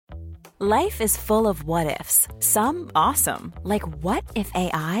Life is full of what-ifs. Some awesome, like what if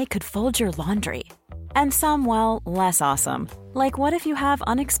AI could fold your laundry? And some, well, less awesome, like what if you have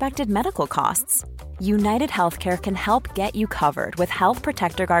unexpected medical costs? United Healthcare can help get you covered with Health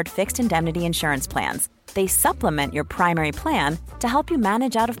Protector Guard fixed indemnity insurance plans. They supplement your primary plan to help you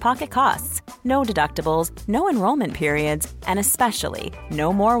manage out-of-pocket costs. No deductibles, no enrollment periods, and especially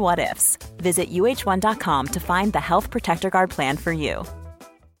no more what-ifs. Visit uh1.com to find the Health Protector Guard plan for you.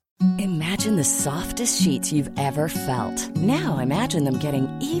 Imagine the softest sheets you've ever felt. Now imagine them getting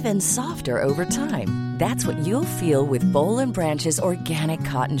even softer over time. That's what you'll feel with Boll & Branch's organic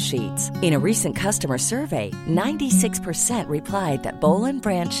cotton sheets. In a recent customer survey, 96% replied that Boll &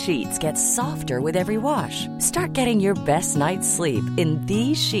 Branch sheets get softer with every wash. Start getting your best night's sleep in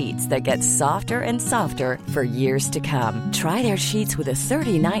these sheets that get softer and softer for years to come. Try their sheets with a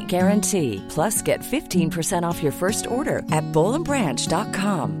 30-night guarantee. Plus, get 15% off your first order at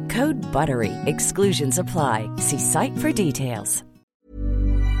bollandbranch.com. Code BUTTERY. Exclusions apply. See site for details.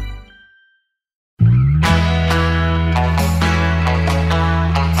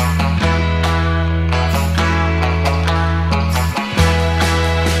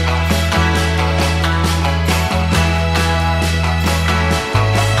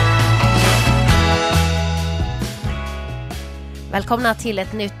 Välkomna till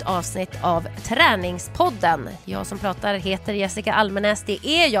ett nytt avsnitt av Träningspodden. Jag som pratar heter Jessica Almenäs. Det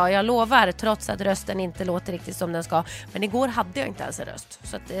är jag lovar, trots att rösten inte låter riktigt som den ska. Men igår hade jag inte ens en röst.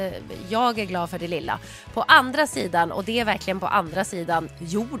 Så att, jag är glad för det lilla. På andra sidan, och det är verkligen på andra sidan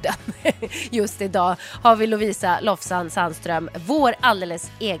jorden. Just idag har vi Lovisa Lofsan Sandström, vår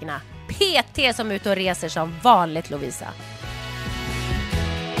alldeles egna PT som är ute och reser som vanligt, Lovisa.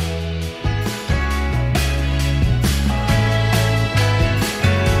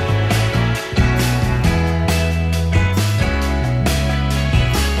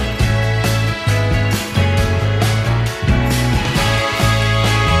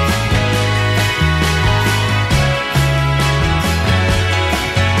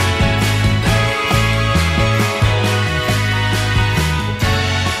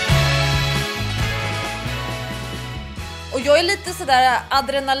 Jag är lite sådär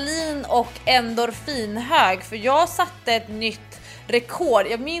adrenalin och endorfinhög, för jag satte ett nytt rekord.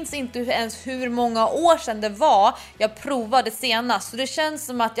 Jag minns inte ens hur många år sedan det var jag provade senast. Så det känns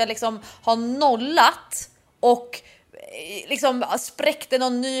som att jag liksom har nollat och liksom spräckte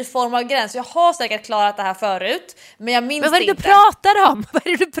någon ny form av gräns. Jag har säkert klarat det här förut, men jag minns det inte. Men vad är det du pratar om? Vad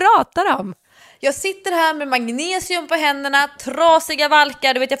är det du pratar om? Jag sitter här med magnesium på händerna, trasiga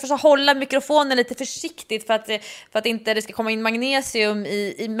valkar. Du vet, jag försöker hålla mikrofonen lite försiktigt för att inte det ska komma in magnesium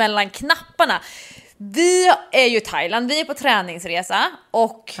i mellan knapparna. Vi är ju i Thailand, vi är på träningsresa.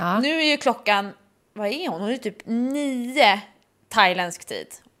 Och nu är ju klockan, vad är hon? Hon är typ 9 thailändsk tid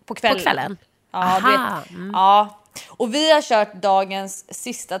på kvällen. På kvällen? Ja, ja. Och vi har kört dagens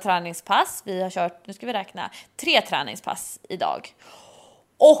sista träningspass. Vi har kört, nu ska vi räkna, 3 träningspass idag.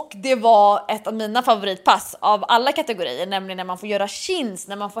 Och det var ett av mina favoritpass av alla kategorier, nämligen när man får göra chins,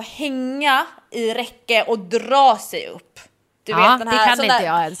 när man får hänga i räcke och dra sig upp. Du vet, den här, det kan inte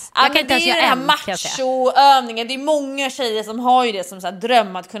jag ens. Jag kan inte ens göra den här machoövningen. Det är många tjejer som har ju det som så här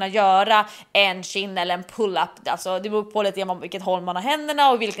dröm att kunna göra en chin eller en pull-up. Alltså, det beror på lite vilket håll man har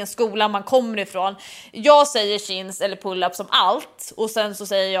händerna och vilken skola man kommer ifrån. Jag säger chins eller pull-up som allt. Och sen så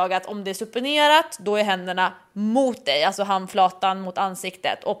säger jag att om det är suppinerat, då är händerna mot dig. Alltså handflatan mot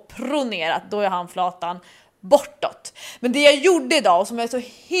ansiktet. Och pronerat, då är handflatan bortåt. Men det jag gjorde idag, och som jag är så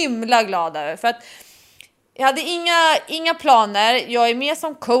himla glad över, för att jag hade inga planer. Jag är med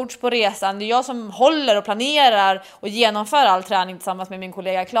som coach på resan. Det är jag som håller och planerar och genomför all träning tillsammans med min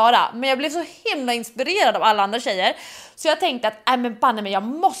kollega Klara. Men jag blev så himla inspirerad av alla andra tjejer, så jag tänkte att jag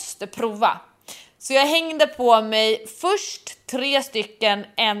måste prova. Så jag hängde på mig först 3 stycken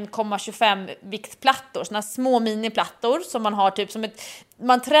 1,25 viktplattor, såna små miniplattor som man har typ som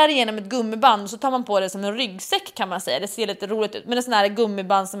man trär igenom ett gummiband och så tar man på det som en ryggsäck, kan man säga. Det ser lite roligt ut, men det är sån här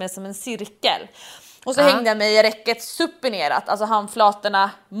gummiband som är som en cirkel. Och så hängde jag mig i räcket suppinerat, alltså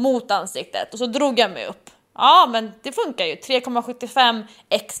handflatorna mot ansiktet. Och så drog jag mig upp. Ja, men det funkar ju. 3,75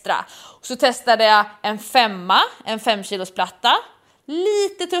 extra. Och så testade jag en 5 kilos platta.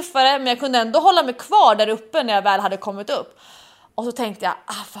 Lite tuffare, men jag kunde ändå hålla mig kvar där uppe när jag väl hade kommit upp. Och så tänkte jag,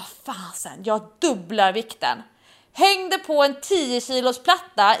 vad fasen, jag dubblar vikten. Hängde på en 10 kilos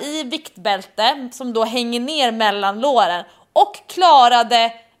platta i viktbälte som då hänger ner mellan låren. Och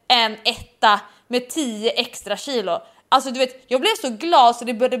klarade en etta med 10 extra kilo. Alltså du vet, jag blev så glad så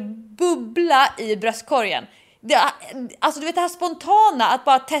det började bubbla i bröstkorgen. Alltså du vet det här spontana, att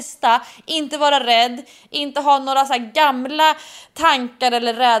bara testa, inte vara rädd, inte ha några så här gamla tankar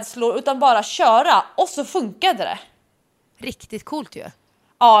eller rädslor, utan bara köra, och så funkade det. Riktigt coolt ju.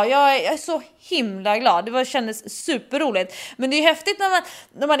 Ja, jag är så himla glad. Det kändes superroligt. Men det är ju häftigt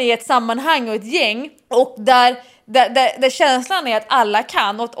när man är i ett sammanhang och ett gäng, och där känslan är att alla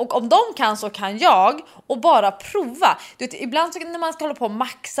kan, och om de kan så kan jag, och bara prova. Du vet, ibland så när man ska hålla på och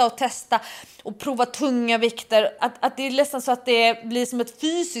maxa och testa och prova tunga vikter, att det är nästan så att det blir som ett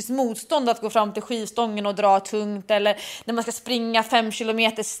fysiskt motstånd att gå fram till skivstången och dra tungt, eller när man ska springa 5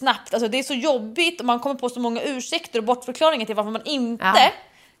 kilometer snabbt. Alltså det är så jobbigt, och man kommer på så många ursäkter och bortförklaringar till varför man inte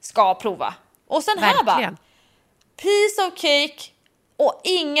ska prova. Och sen här bara piece of cake och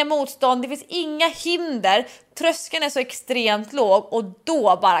inga motstånd, det finns inga hinder, tröskeln är så extremt låg, och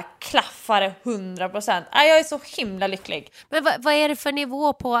då bara klaffar det 100%. Jag är så himla lycklig. Men vad är det för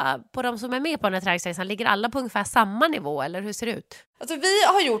nivå på de som är med på den här träningsresan? Ligger alla på ungefär samma nivå, eller hur ser det ut? Alltså vi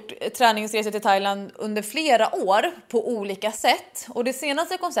har gjort träningsresor till Thailand under flera år på olika sätt, och det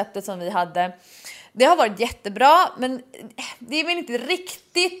senaste konceptet som vi hade, det har varit jättebra, men det är väl inte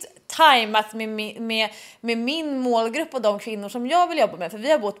riktigt tajmat med min målgrupp och de kvinnor som jag vill jobba med. För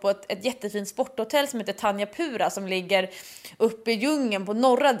vi har bott på ett jättefint sporthotell som heter Tanjapura, som ligger uppe i djungeln på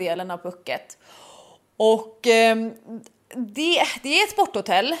norra delen av Phuket. Och det är ett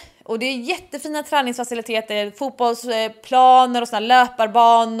sporthotell, och det är jättefina träningsfaciliteter, fotbollsplaner och såna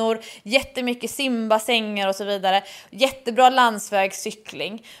löparbanor, jättemycket simbassänger och så vidare. Jättebra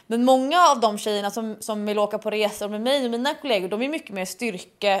landsvägscykling. Men många av de tjejerna som vill åka på resor med mig och mina kollegor, de är mycket mer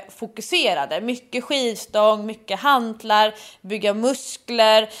styrkefokuserade. Mycket skivstång, mycket hantlar, bygga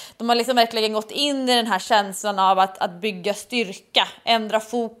muskler. De har liksom verkligen gått in i den här känslan av att bygga styrka. Ändra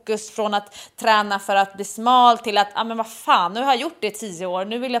fokus från att träna för att bli smal till att, men vad fan, nu har jag gjort det i 10 år,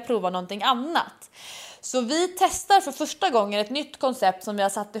 nu vill jag prova någonting annat. Så vi testar för första gången ett nytt koncept som vi har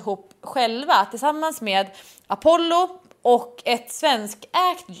satt ihop själva tillsammans med Apollo och ett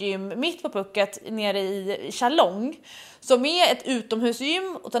svenskägt gym mitt på Phuket nere i Chalong, som är ett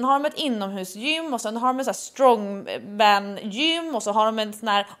utomhusgym, och sen har de ett inomhusgym, och sen har de en sån här strongman-gym, och så har de en sån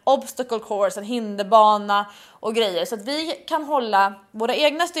här obstacle course, en hinderbana och grejer, så att vi kan hålla våra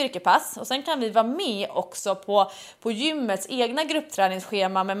egna styrkepass, och sen kan vi vara med också på gymmets egna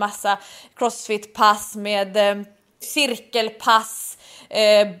gruppträningsschema med massa crossfit-pass, med cirkelpass,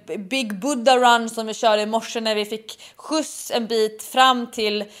 Big Buddha Run som vi körde i morse när vi fick skjuts en bit fram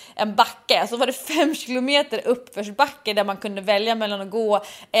till en backe. Så var det 5 kilometer uppförsbacke där man kunde välja mellan att gå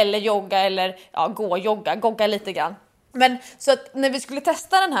eller jogga, eller jogga lite grann. Men så att när vi skulle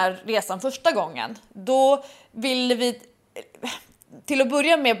testa den här resan första gången, då ville vi till att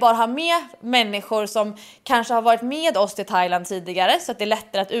börja med bara ha med människor som kanske har varit med oss till Thailand tidigare, så att det är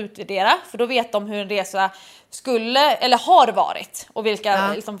lättare att utvärdera, för då vet de hur en resa skulle eller har varit och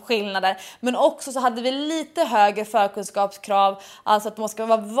vilka liksom, skillnader. Men också så hade vi lite högre förkunskapskrav, alltså att man ska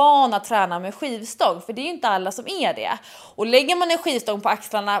vara van att träna med skivstång, för det är ju inte alla som är det. Och lägger man en skivstång på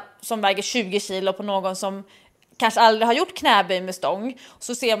axlarna som väger 20 kilo på någon som kanske aldrig har gjort knäböj med stång,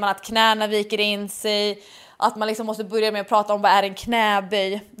 så ser man att knäna viker in sig, att man liksom måste börja med att prata om vad är en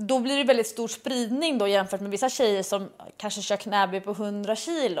knäböj. Då blir det väldigt stor spridning då, jämfört med vissa tjejer som kanske kör knäböj på 100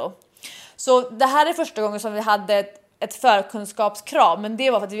 kilo. Så det här är första gången som vi hade ett förkunskapskrav, men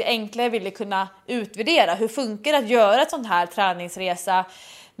det var för att vi enklare ville kunna utvärdera hur funkar det att göra ett sånt här träningsresa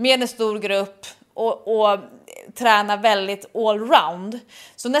med en stor grupp och träna väldigt allround.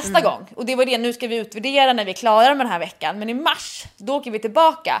 Så nästa gång, och det var det, nu ska vi utvärdera när vi är klara med den här veckan, men i mars då åker vi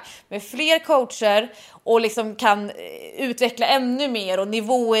tillbaka med fler coacher och liksom kan utveckla ännu mer och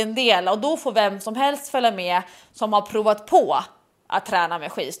nivåindela, och då får vem som helst följa med som har provat på att träna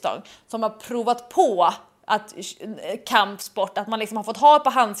med skivstång, som har provat på att kampsport, att man liksom har fått ha ett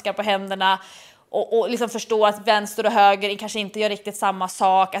par handskar på händerna och liksom förstå att vänster och höger kanske inte gör riktigt samma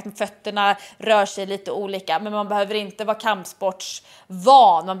sak, att fötterna rör sig lite olika, men man behöver inte vara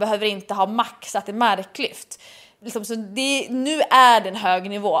kampsportsvan, man behöver inte ha maxat i marklyft. Liksom, så nu är det en hög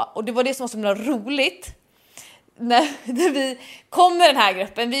nivå, och det var det som var så roligt när vi kom med den här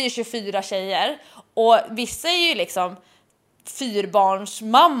gruppen. Vi är 24 tjejer, och vissa är ju liksom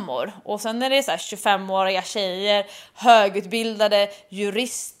 4-barnsmammor, och sen är det så här 25-åriga tjejer, högutbildade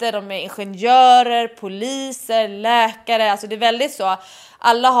jurister, de är ingenjörer, poliser, läkare, alltså det är väldigt så,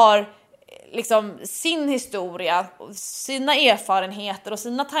 alla har liksom sin historia, sina erfarenheter och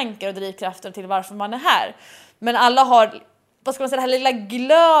sina tankar och drivkrafter till varför man är här, men alla har, vad ska man säga, den här lilla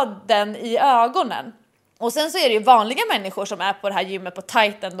glöden i ögonen. Och sen så är det ju vanliga människor som är på det här gymmet på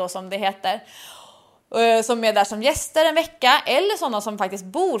Titan då, som det heter. som är där som gäster en vecka, eller sådana som faktiskt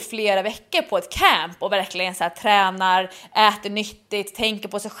bor flera veckor på ett camp och verkligen så här tränar, äter nyttigt, tänker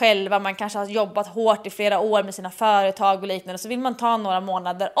på sig själva. Man kanske har jobbat hårt i flera år med sina företag och liknande, så vill man ta några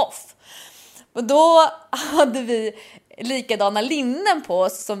månader off. Och då hade vi likadana linnen på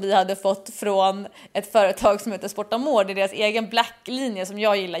oss som vi hade fått från ett företag som heter Sport Amour. Det är deras egen black-linje som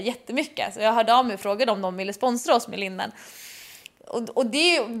jag gillar jättemycket. Så jag hörde av mig och frågade om de ville sponsra oss med linnen. Och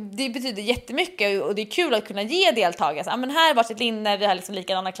det betyder jättemycket, och det är kul att kunna ge deltagare. Så, men här har varit ett linne, vi har liksom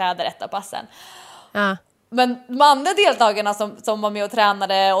likadana kläder, ett av passen. Ja. Men de andra deltagarna som var med och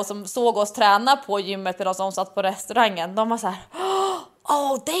tränade och som såg oss träna på gymmet med de som satt på restaurangen, de var så här: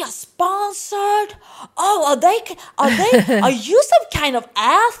 oh, they are sponsored. Oh, are you some kind of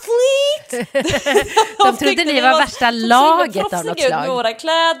athlete? De trodde ni var värsta laget av något slag. Några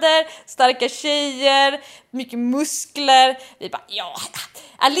kläder, starka tjejer, mycket muskler. Vi bara, ja,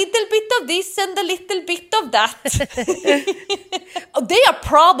 a little bit of this and a little bit of that. Oh, they are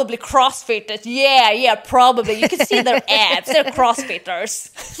probably crossfitters. Yeah, probably. You can see their abs. They're crossfitters.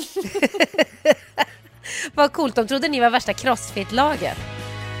 Vad coolt, de trodde ni var värsta crossfit-laget.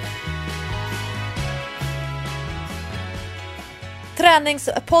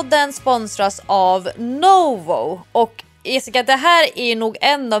 Träningspodden sponsras av Novo. Och Jessica, det här är nog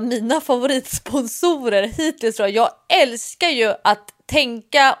en av mina favoritsponsorer hittills. Jag älskar ju att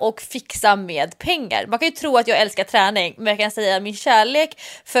tänka och fixa med pengar. Man kan ju tro att jag älskar träning, men jag kan säga att min kärlek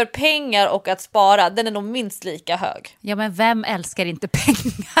för pengar och att spara, den är nog minst lika hög. Ja, men vem älskar inte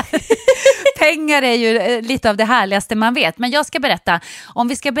pengar? Pengar är ju lite av det härligaste man vet. Men jag ska berätta, om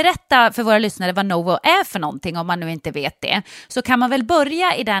vi ska berätta för våra lyssnare vad Novo är för någonting, om man nu inte vet det, så kan man väl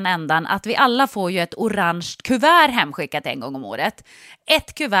börja i den ändan att vi alla får ju ett orange kuvert hemskickat en gång om året.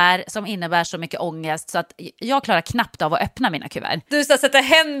 Ett kuvert som innebär så mycket ångest så att jag klarar knappt av att öppna mina kuvert. Du ska sätta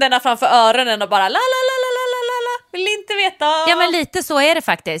händerna framför öronen och bara la vill inte veta. Ja, men lite så är det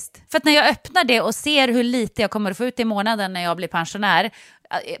faktiskt. För att när jag öppnar det och ser hur lite jag kommer att få ut i månaden när jag blir pensionär,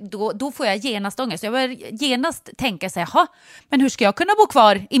 då får jag genast ångest. Jag börjar genast tänka sig, men hur ska jag kunna bo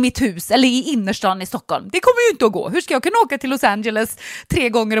kvar i mitt hus eller i innerstan i Stockholm? Det kommer ju inte att gå. Hur ska jag kunna åka till Los Angeles 3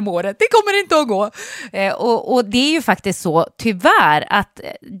 gånger om året? Det kommer inte att gå. Och det är ju faktiskt så, tyvärr, att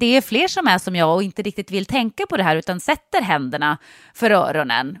det är fler som är som jag och inte riktigt vill tänka på det här utan sätter händerna för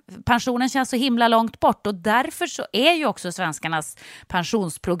öronen. Pensionen känns så himla långt bort, och därför så är ju också svenskarnas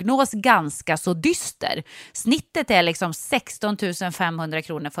pensionsprognos ganska så dyster. Snittet är liksom 16 500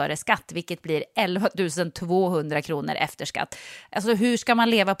 kronor före skatt, vilket blir 11 200 kronor efter skatt. Alltså hur ska man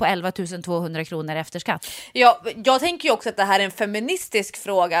leva på 11 200 kronor efter skatt? Ja, jag tänker ju också att det här är en feministisk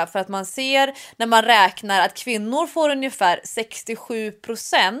fråga, för att man ser när man räknar att kvinnor får ungefär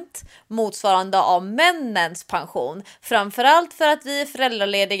 67% motsvarande av männens pension. Framförallt för att vi är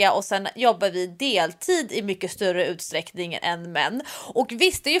föräldralediga och sen jobbar vi deltid i mycket större utsträckning än män. Och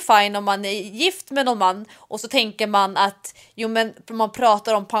visst, det är ju fine om man är gift med någon man och så tänker man att man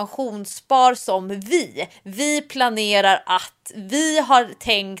pratar om pensionsspar som vi planerar att vi har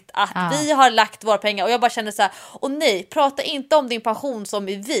tänkt att vi har lagt våra pengar, och jag bara känner så här, och nej, prata inte om din pension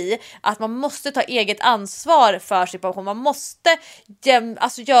som att man måste ta eget ansvar för sin pension. Man måste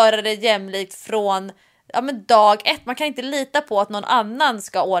göra det jämlikt från dag ett. Man kan inte lita på att någon annan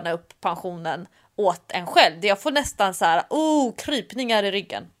ska ordna upp pensionen åt en själv. Jag får nästan så här krypningar i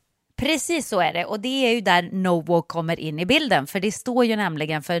ryggen. Precis så är det, och det är ju där Novo kommer in i bilden, för det står ju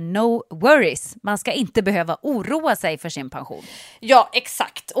nämligen för no worries. Man ska inte behöva oroa sig för sin pension. Ja,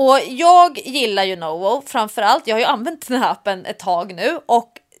 exakt. Och jag gillar ju Novo framförallt. Jag har ju använt den här appen ett tag nu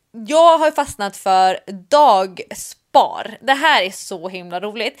och jag har fastnat för dagspar. Det här är så himla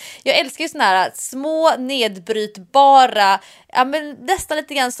roligt. Jag älskar ju såna här små nedbrytbara, nästan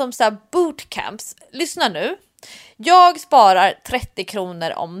lite grann som så här bootcamps. Lyssna nu. Jag sparar 30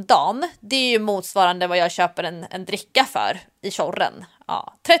 kronor om dagen. Det är ju motsvarande vad jag köper en dricka för i Tjorren.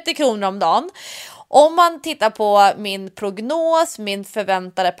 Ja, 30 kronor om dagen. Om man tittar på min prognos, min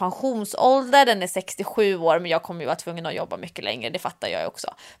förväntade pensionsålder, den är 67 år, men jag kommer ju vara tvungen att jobba mycket längre, det fattar jag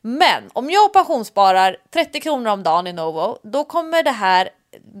också. Men om jag pensionssparar 30 kronor om dagen i Novo, då kommer det här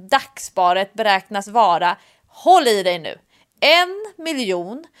dagssparet beräknas vara, håll i dig nu, 1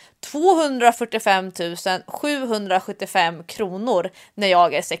 245 775 kronor när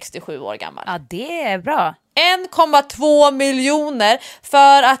jag är 67 år gammal. Ja, det är bra. 1,2 miljoner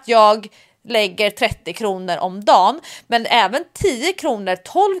för att jag lägger 30 kronor om dagen. Men även 10 kronor,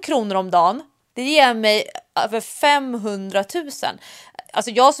 12 kronor om dagen, det ger mig över 500 000.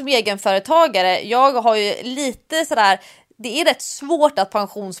 Alltså jag som egenföretagare, jag har ju lite sådär det är rätt svårt att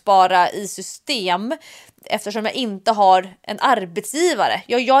pensionsspara i system eftersom jag inte har en arbetsgivare.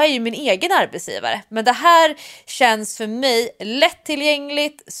 Jag är ju min egen arbetsgivare, men det här känns för mig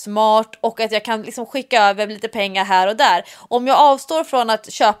lättillgängligt, smart och att jag kan liksom skicka över lite pengar här och där. Om jag avstår från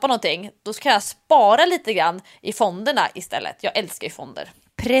att köpa någonting, då kan jag spara lite grann i fonderna istället. Jag älskar ju fonder.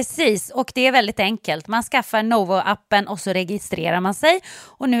 Precis, och det är väldigt enkelt. Man skaffar Novo-appen och så registrerar man sig.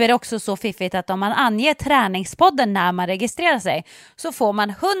 Och nu är det också så fiffigt att om man anger träningspodden när man registrerar sig så får man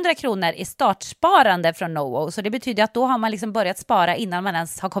 100 kronor i startsparande från Novo. Så det betyder att då har man liksom börjat spara innan man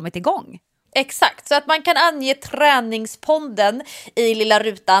ens har kommit igång. Exakt, så att man kan ange träningspodden i lilla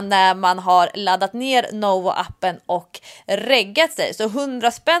rutan när man har laddat ner Novo-appen och reggat sig. Så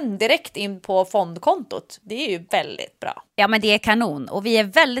 100 spänn direkt in på fondkontot. Det är ju väldigt bra. Ja, men det är kanon och vi är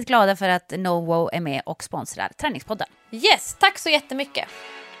väldigt glada för att Novo är med och sponsrar träningspodden. Yes, tack så jättemycket.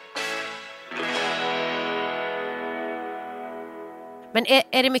 Men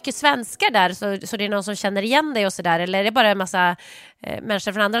är det mycket svenskar där så det är någon som känner igen dig och sådär? Eller är det bara en massa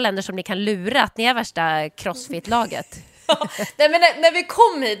människor från andra länder som ni kan lura att ni är värsta crossfit-laget? Nej, men när vi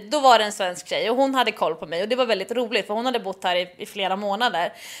kom hit, då var det en svensk tjej och hon hade koll på mig och det var väldigt roligt för hon hade bott här i flera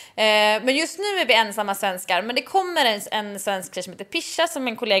månader. Men just nu är vi ensamma svenskar, men det kommer en svensk tjej som heter Pisha som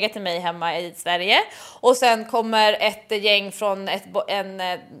är en kollega till mig hemma i Sverige och sen kommer ett gäng från en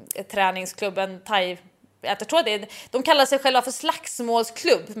träningsklubb, en thai. Jag tror att de kallar sig själva för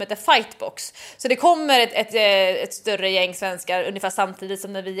slagsmålsklubb som heter Fightbox. Så det kommer ett större gäng svenskar ungefär samtidigt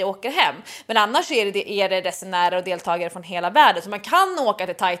som när vi åker hem. Men annars är det resenärer och deltagare från hela världen. Så man kan åka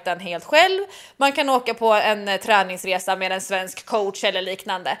till Titan helt själv. Man kan åka på en träningsresa med en svensk coach eller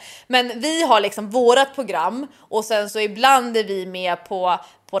liknande. Men vi har liksom vårat program och sen så ibland är vi med på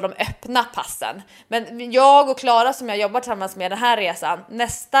de öppna passen. Men jag och Klara som jag jobbar tillsammans med den här resan,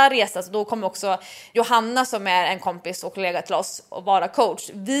 nästa resa, så då kommer också Johanna som är en kompis och kollega till oss och vara coach.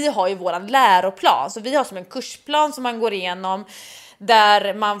 Vi har ju våran läroplan, så vi har som en kursplan som man går igenom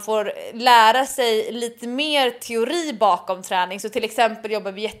där man får lära sig lite mer teori bakom träning. Så till exempel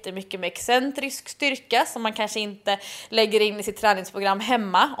jobbar vi jättemycket med excentrisk styrka som man kanske inte lägger in i sitt träningsprogram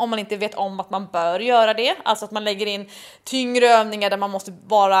hemma om man inte vet om att man bör göra det. Alltså att man lägger in tyngre övningar där man måste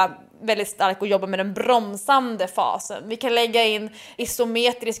vara väldigt stark och jobba med den bromsande fasen. Vi kan lägga in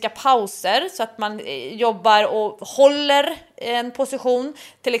isometriska pauser så att man jobbar och håller en position,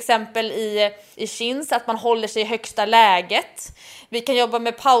 till exempel i chins, att man håller sig i högsta läget. Vi kan jobba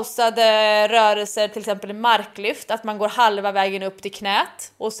med pausade rörelser, till exempel i marklyft, att man går halva vägen upp till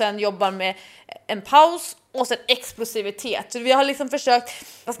knät och sen jobbar med en paus och sen explosivitet. Så vi har liksom försökt,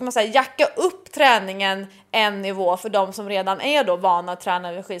 jacka upp träningen en nivå för de som redan är då vana att träna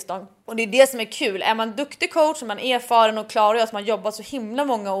över skivstång. Och det är det som är kul. Är man duktig coach, är man erfaren och klar och som har jobbat så himla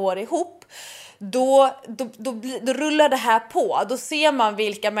många år ihop, då rullar det här på. Då ser man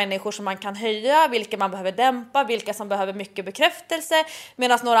vilka människor som man kan höja, vilka man behöver dämpa, vilka som behöver mycket bekräftelse,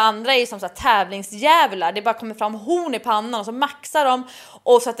 medan några andra är som så här tävlingsjävlar. Det bara kommer fram horn i pannan och så maxar de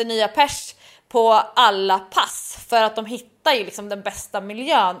och sätter nya pers på alla pass för att de hittar ju liksom den bästa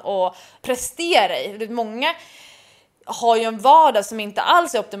miljön och presterar i. Många har ju en vardag som inte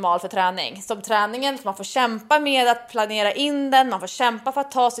alls är optimal för träning. Som träningen, man får kämpa med att planera in den, man får kämpa för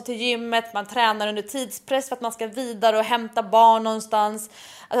att ta sig till gymmet, man tränar under tidspress för att man ska vidare och hämta barn någonstans.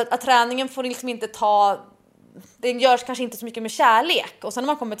 Att träningen får liksom inte det görs kanske inte så mycket med kärlek. Och sen när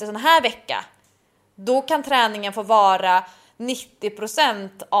man kommer till sån här vecka, då kan träningen få vara 90%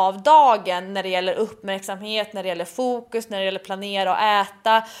 av dagen när det gäller uppmärksamhet, när det gäller fokus, när det gäller planera och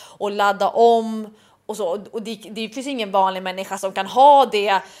äta och ladda om och så. Och det finns ingen vanlig människa som kan ha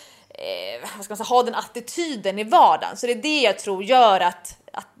det, ha den attityden i vardagen. Så det är det jag tror gör att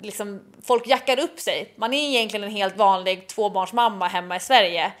liksom folk jackar upp sig. Man är egentligen en helt vanlig tvåbarnsmamma hemma i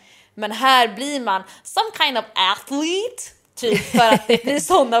Sverige, men här blir man some kind of athlete typ för att det blir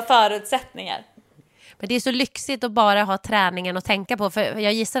sådana förutsättningar. Men det är så lyxigt att bara ha träningen att tänka på. För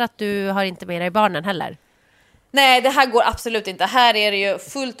jag gissar att du har inte med dig barnen heller. Nej, det här går absolut inte. Här är det ju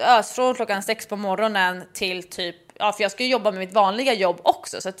fullt ös från klockan 6 på morgonen till typ, för jag ska ju jobba med mitt vanliga jobb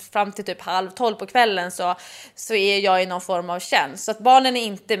också. Så att fram till typ 11:30 på kvällen så är jag i någon form av tjänst. Så att barnen är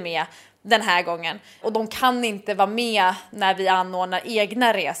inte med den här gången. Och de kan inte vara med när vi anordnar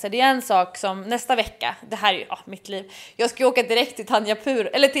egna resor. Det är en sak som nästa vecka, det här är ju mitt liv. Jag ska åka direkt till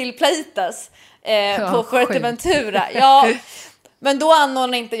till Plaitas på Fuerteventura. Ja, men då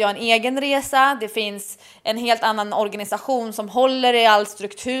anordnar inte jag en egen resa. Det finns en helt annan organisation som håller i all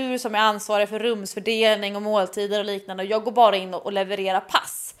struktur, som är ansvarig för rumsfördelning och måltider och liknande. Och jag går bara in och levererar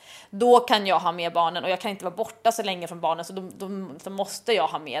pass. då kan jag ha med barnen och jag kan inte vara borta så länge från barnen, så då måste jag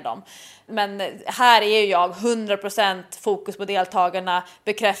ha med dem. Men här är jag 100% fokus på deltagarna,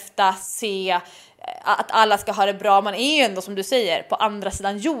 bekräfta, se att alla ska ha det bra. Man är ju ändå, som du säger, på andra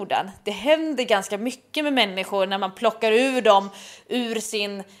sidan jorden. Det händer ganska mycket med människor när man plockar ur dem ur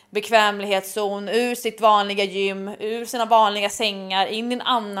sin bekvämlighetszon, ur sitt vanliga gym, ur sina vanliga sängar, in i en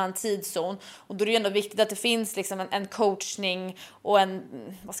annan tidszon. Och då är det ju ändå viktigt att det finns liksom en coachning och en,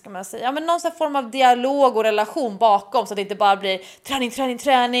 vad ska man säga, men någon sån form av dialog och relation bakom, så att det inte bara blir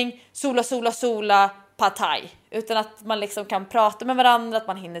träning, sola, pad thai, utan att man liksom kan prata med varandra, att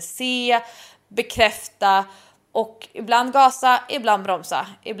man hinner se, bekräfta och ibland gasa, ibland bromsa,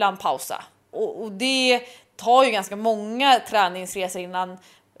 ibland pausa. Och det tar ju ganska många träningsresor innan,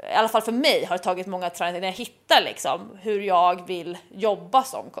 i alla fall för mig har det tagit många träningar innan jag hittar liksom hur jag vill jobba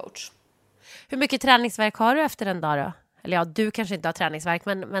som coach. Hur mycket träningsverk har du efter en dag då? Eller ja, du kanske inte har träningsverk,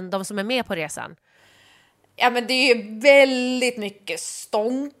 men de som är med på resan. Ja, men det är ju väldigt mycket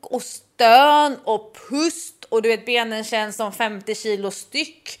stånk och stön och pust och du vet, benen känns som 50 kilo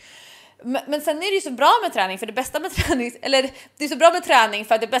styck. Men sen är det ju så bra med träning, för det bästa med träning, eller det är så bra med träning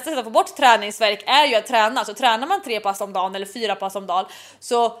för att det bästa sättet att få bort träningsverk är ju att träna. Så tränar man 3 pass om dagen eller 4 pass om dagen,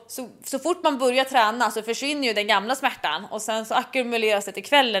 så fort man börjar träna så försvinner ju den gamla smärtan och sen så ackumuleras det till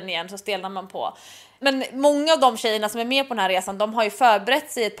kvällen igen, så stelnar man på. Men många av de tjejerna som är med på den här resan, de har ju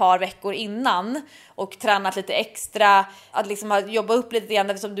förberett sig ett par veckor innan och tränat lite extra, att liksom jobba upp lite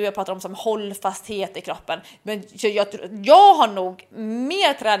grann, som du har pratat om, som hållfasthet i kroppen. Men jag har nog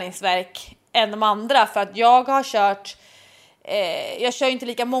mer träningsverk än de andra, för att jag har kört, jag kör inte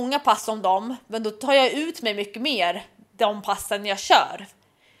lika många pass som dem, men då tar jag ut mig mycket mer de passen jag kör.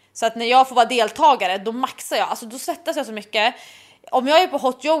 Så att när jag får vara deltagare, då maxar jag, alltså då svettas jag så mycket. Om jag är på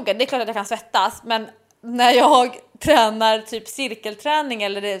hot yoga, det är klart att jag kan svettas, men när jag tränar typ cirkelträning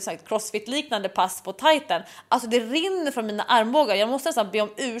eller det är crossfit-liknande pass på Titan, alltså det rinner från mina armbågar. Jag måste nästan be om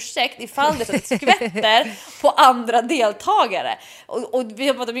ursäkt ifall det så skvätter på andra deltagare. Och vi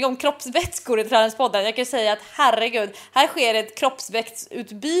har pratat mycket om kroppsvätskor i träningspodden. Jag kan säga att herregud, här sker ett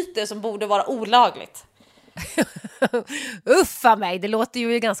kroppsvätsutbyte som borde vara olagligt. Uffa mig, det låter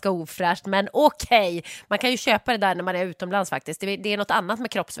ju ganska ofräscht, men okej. Man kan ju köpa det där när man är utomlands faktiskt. Det är något annat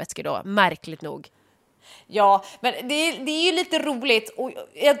med kroppsvätskor då, märkligt nog. Ja, men det är ju lite roligt och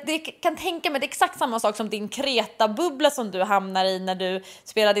jag kan tänka mig det är exakt samma sak som din Kreta-bubbla som du hamnar i när du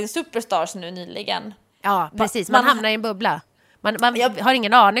spelade din Superstars nu nyligen. Ja, precis. Man hamnar i en bubbla. Man har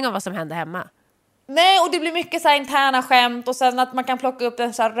ingen aning om vad som händer hemma. Nej, och det blir mycket så här interna skämt och sen att man kan plocka upp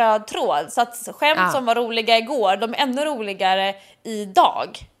en så här röd tråd. Så att skämt som var roliga igår, de är ännu roligare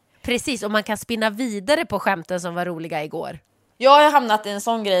idag. Precis, och man kan spinna vidare på skämten som var roliga igår. Jag har hamnat i en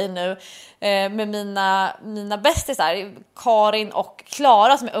sån grej nu med mina bästisar, Karin och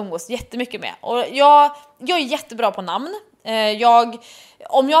Klara, som jag umgås jättemycket med. Och jag är jättebra på namn.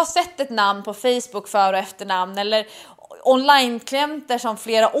 Om jag har sett ett namn på Facebook, för- och efternamn, eller online-klienter som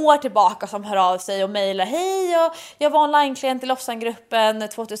flera år tillbaka som hör av sig och mejlar, hej, jag var online-klient i Lofsangruppen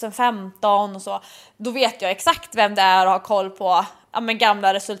 2015 och så, då vet jag exakt vem det är och har koll på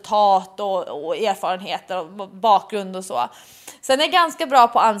gamla resultat och erfarenheter och bakgrund och så. Sen är jag ganska bra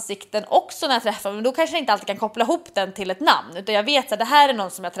på ansikten också när jag träffar, men då kanske jag inte alltid kan koppla ihop den till ett namn, utan jag vet att det här är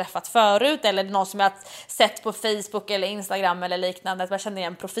någon som jag träffat förut eller någon som jag sett på Facebook eller Instagram eller liknande, att jag känner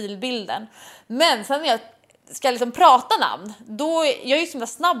igen profilbilden. Men sen när jag ska liksom prata namn, då jag är ju så himla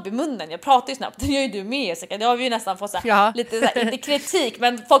snabb i munnen, jag pratar ju snabbt, det gör ju du med, Jessica. Det har vi ju nästan fått lite så här, inte kritik,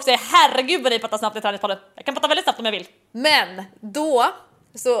 men folk säger herregud vad ni pratar snabbt i träningspodden. Jag kan prata väldigt snabbt om jag vill. Men då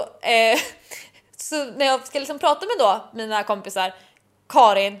så när jag ska liksom prata med då mina kompisar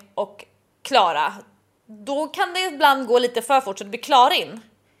Karin och Klara, då kan det ibland gå lite för fort så det blir Klarin.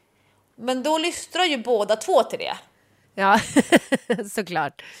 Men då lystrar ju båda två till det. Ja,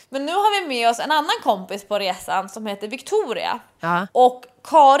 såklart. Men nu har vi med oss en annan kompis på resan som heter Victoria. Ja. Och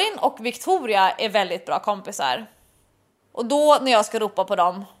Karin och Victoria är väldigt bra kompisar. Och då när jag ska ropa på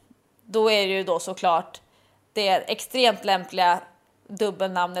dem, då är det ju då såklart det extremt lämpliga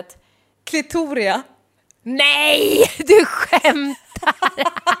dubbelnamnet Klitoria. Nej, du skämtar.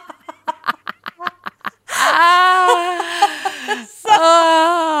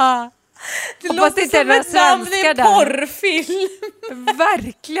 Det låter som ett namn i en porrfilm.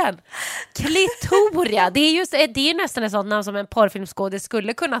 Verkligen. Klitoria, det är nästan ett sånt namn som en porrfilmskådis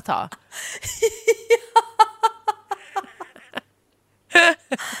skulle kunna ta.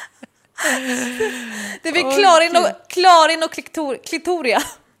 Det blir Klarin och Klitoria.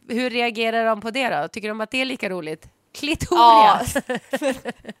 Hur reagerar de på det då? Tycker de att det är lika roligt? Klitoria. Ja.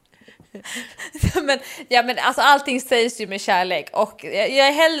 men alltså allting sägs ju med kärlek och jag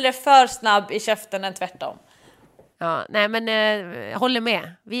är hellre för snabb i käften än tvärtom. Ja, nej men håller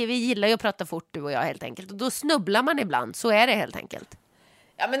med. Vi gillar ju att prata fort, du och jag, helt enkelt. Och då snubblar man ibland, så är det helt enkelt.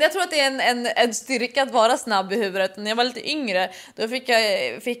 Ja, men jag tror att det är en styrka att vara snabb i huvudet. När jag var lite yngre, då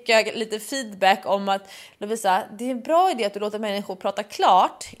fick jag lite feedback om att Lovisa, det är en bra idé att du låter människor prata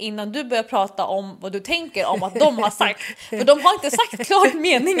klart innan du börjar prata om vad du tänker om att de har sagt. För de har inte sagt klart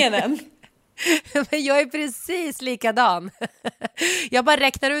meningen än. Men jag är precis likadan. Jag bara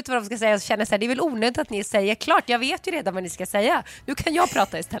räknar ut vad de ska säga och känner så här, det är väl onödigt att ni säger klart. Jag vet ju redan vad ni ska säga. Nu kan jag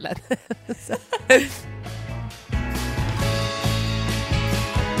prata istället.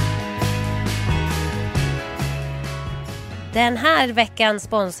 Den här veckan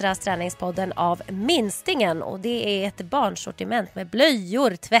sponsras Träningspodden av Minstingen och det är ett barnsortiment med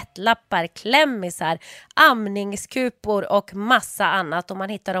blöjor, tvättlappar, klämmisar, amningskupor och massa annat. Och man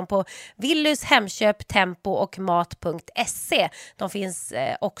hittar dem på Willys, Hemköp, Tempo och mat.se. De finns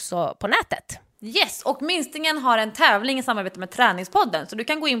också på nätet. Yes, och Minstingen har en tävling i samarbete med Träningspodden. Så du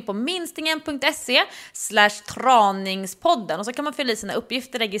kan gå in på minstingen.se/traningspodden och så kan man fylla i sina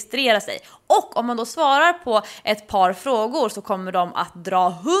uppgifter, registrera sig. Och om man då svarar på ett par frågor så kommer de att dra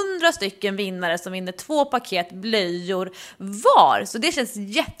 100 stycken vinnare som vinner 2 paket blöjor var. Så det känns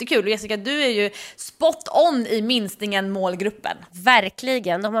jättekul. Och Jessica, du är ju spot on i Minstingen målgruppen.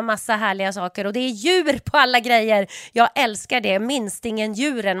 Verkligen, de har massa härliga saker och det är djur på alla grejer. Jag älskar det.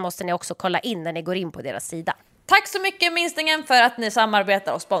 Minstingen-djuren måste ni också kolla in när ni går in på deras sida. Tack så mycket Minstingen för att ni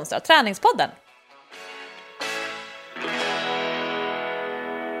samarbetar och sponsrar Träningspodden.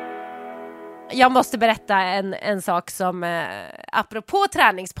 Jag måste berätta en sak som apropå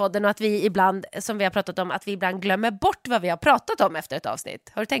Träningspodden och att vi ibland, som vi har pratat om, att vi ibland glömmer bort vad vi har pratat om efter ett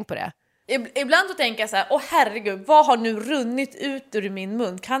avsnitt. Har du tänkt på det? Ibland så tänker jag så här, åh herregud, vad har nu runnit ut ur min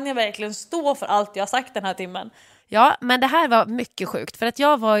mun? Kan jag verkligen stå för allt jag har sagt den här timmen? Ja, men det här var mycket sjukt för att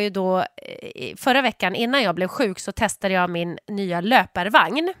jag var ju då förra veckan innan jag blev sjuk så testade jag min nya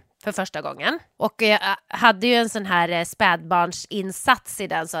löparvagn för första gången. Och jag hade ju en sån här spädbarnsinsats i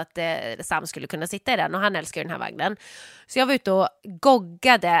den så att Sam skulle kunna sitta i den och han älskar ju den här vagnen. Så jag var ute och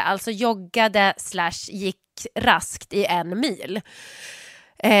joggade / gick raskt i 1 mil.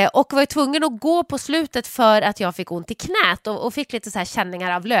 Och var tvungen att gå på slutet för att jag fick ont i knät och fick lite så här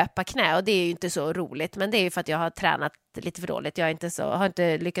känningar av löparknä och det är ju inte så roligt, men det är ju för att jag har tränat lite för dåligt. Jag har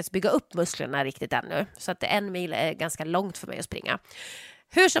inte lyckats bygga upp musklerna riktigt ännu, så att 1 mil är ganska långt för mig att springa.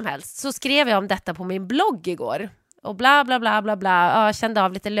 Hur som helst så skrev jag om detta på min blogg igår och bla bla bla bla bla. Ja, jag kände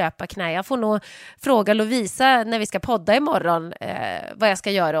av lite löparknä. Jag får nog fråga Lovisa när vi ska podda imorgon vad jag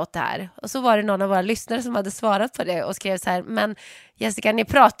ska göra åt det här. Och så var det någon av våra lyssnare som hade svarat på det och skrev så här: men Jessica, ni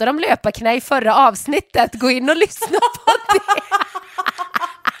pratade om löparknä i förra avsnittet. Gå in och lyssna på det.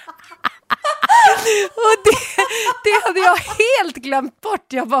 Och det hade jag helt glömt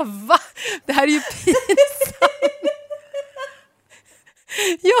bort. Jag bara, va? Det här är ju pinsamt.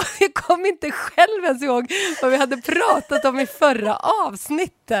 Jag kom inte själv ens ihåg vad vi hade pratat om i förra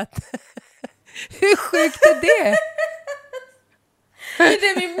avsnittet. Hur sjukt är det? Det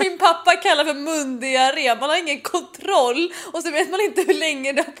är det min pappa kallar för mundiarré. Man har ingen kontroll och så vet man inte hur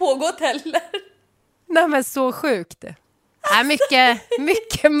länge det har pågått heller. Nej, men så sjukt.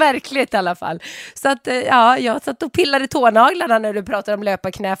 Mycket märkligt i alla fall. Så att ja, jag satt och pillade tånaglarna när du pratade om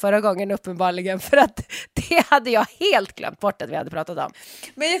löparknä förra gången uppenbarligen, för att det hade jag helt glömt bort att vi hade pratat om.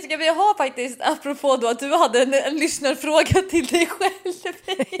 Men Jessica, vi har faktiskt, apropå då att du hade en lyssnarfråga till dig själv.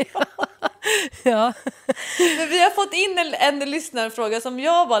 Ja. Men vi har fått in en lyssnarfråga som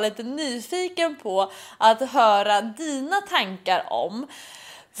jag var lite nyfiken på att höra dina tankar om.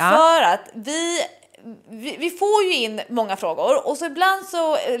 Ja. För att vi får ju in många frågor och så ibland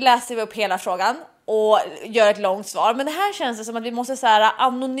så läser vi upp hela frågan och gör ett långt svar. Men det här känns det som att vi måste så här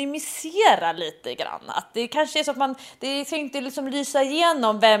anonymisera lite grann. Att det kanske är så att det ska inte liksom lysa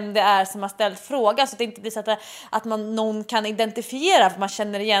igenom vem det är som har ställt frågan, så att det inte blir så att någon kan identifiera för man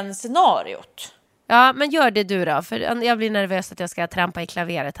känner igen scenariot. Ja, men gör det du då, för jag blir nervös att jag ska trampa i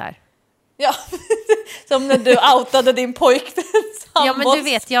klaveret här. Ja, som när du outade din pojkvän. Ja, men du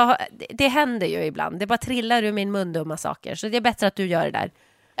vet, det händer ju ibland. Det bara trillar ur min mun dumma saker. Så det är bättre att du gör det där.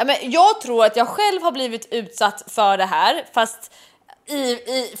 Ja, men jag tror att jag själv har blivit utsatt för det här, fast i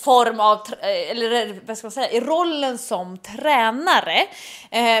form av, eller vad ska man säga, i rollen som tränare.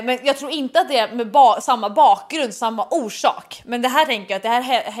 Men jag tror inte att det är med samma bakgrund, samma orsak. Men det här tänker jag att det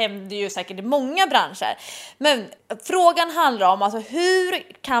här händer ju säkert i många branscher. Men frågan handlar om alltså,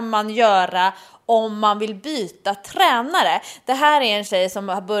 hur kan man göra om man vill byta tränare? Det här är en tjej som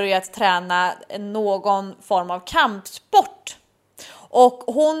har börjat träna någon form av kampsport. Och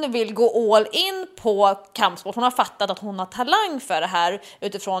hon vill gå all in på kampsport. Hon har fattat att hon har talang för det här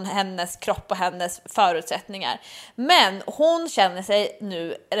utifrån hennes kropp och hennes förutsättningar. Men hon känner sig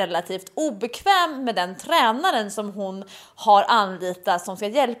nu relativt obekväm med den tränaren som hon har anlitat som ska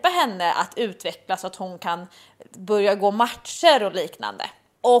hjälpa henne att utvecklas så att hon kan börja gå matcher och liknande.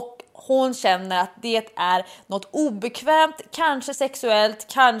 Och hon känner att det är något obekvämt, kanske sexuellt,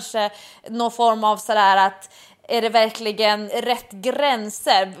 kanske någon form av sådär att är det verkligen rätt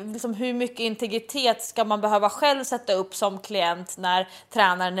gränser? Liksom hur mycket integritet ska man behöva själv sätta upp som klient när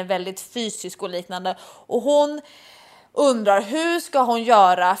tränaren är väldigt fysisk och liknande? Och hon undrar hur ska hon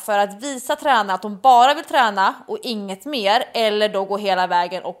göra för att visa tränaren att hon bara vill träna och inget mer, eller då gå hela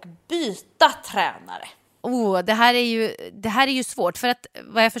vägen och byta tränare. Det här är ju svårt, för att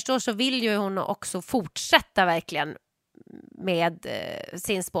vad jag förstår så vill ju hon också fortsätta verkligen med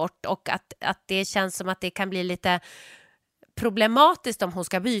sin sport, och att det känns som att det kan bli lite problematiskt om hon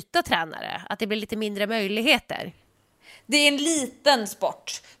ska byta tränare, att det blir lite mindre möjligheter. Det är en liten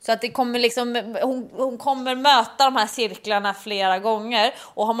sport så att det kommer liksom, hon kommer möta de här cirklarna flera gånger,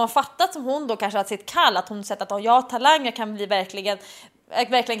 och har man fattat som hon då kanske har sitt kall, att hon sett att jag har talang, jag kan bli verkligen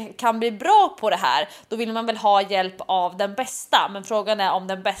kan bli bra på det här, då vill man väl ha hjälp av den bästa, men frågan är om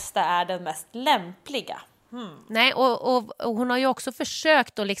den bästa är den mest lämpliga. Nej, och hon har ju också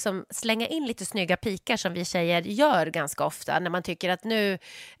försökt att liksom slänga in lite snygga pikar som vi tjejer gör ganska ofta när man tycker att nu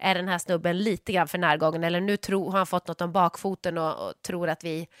är den här snubben lite grann för närgången, eller nu har han fått något om bakfoten och tror att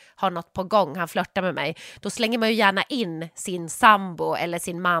vi har något på gång, han flörtar med mig. Då slänger man ju gärna in sin sambo eller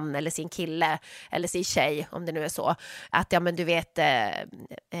sin man eller sin kille eller sin tjej, om det nu är så, att ja men du vet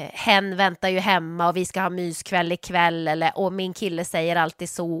hen väntar ju hemma och vi ska ha myskväll ikväll, eller och min kille säger alltid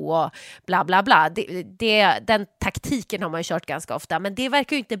så och bla bla bla. Den taktiken har man ju kört ganska ofta, men det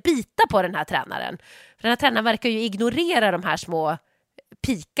verkar ju inte bita på den här tränaren. För den här tränaren verkar ju ignorera de här små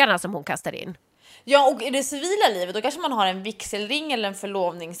pikarna som hon kastar in. Ja, och i det civila livet då kanske man har en vigselring eller en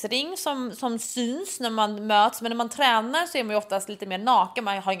förlovningsring som syns när man möts, men när man tränar så är man ju oftast lite mer naken,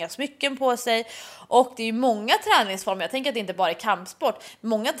 man har inga smycken på sig, och det är ju många träningsformer, jag tänker att det inte bara är kampsport,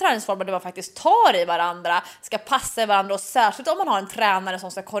 många träningsformer där man faktiskt tar i varandra, ska passa i varandra, och särskilt om man har en tränare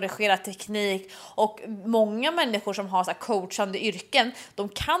som ska korrigera teknik, och många människor som har så här coachande yrken, de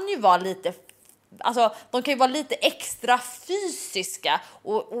kan ju vara lite, alltså de kan ju vara lite extra fysiska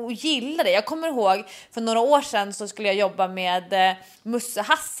och gilla det. Jag kommer ihåg för några år sedan så skulle jag jobba med Musse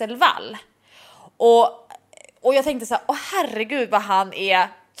Hasselvall, och jag tänkte så här, herregud vad han är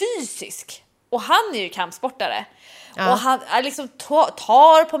fysisk, och han är ju kampsportare. Ja. Och han liksom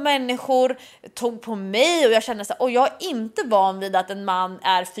tar på människor, tog på mig, och jag kände så här, och jag är inte van vid att en man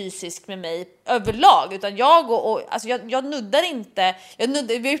är fysisk med mig överlag, utan jag nuddar inte,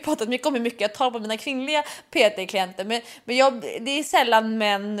 vi har ju pratat mycket om hur mycket jag tar på mina kvinnliga PT-klienter, men det är sällan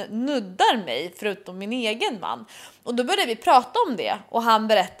män nuddar mig förutom min egen man. Och då började vi prata om det, och han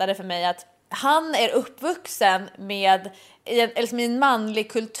berättade för mig att han är uppvuxen med en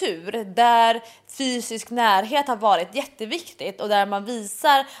manlig kultur där fysisk närhet har varit jätteviktigt, och där man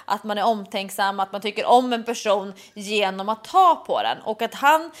visar att man är omtänksam, att man tycker om en person genom att ta på den, och att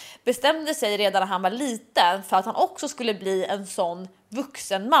han bestämde sig redan när han var liten för att han också skulle bli en sån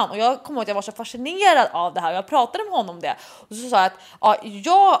vuxen man. Och jag kommer ihåg att jag var så fascinerad av det här, och jag pratade med honom om det, och så sa jag att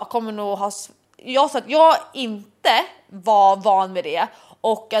jag sa att jag inte var van vid det,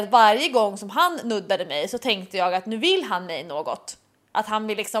 och att varje gång som han nuddade mig så tänkte jag att nu vill han mig något. Att han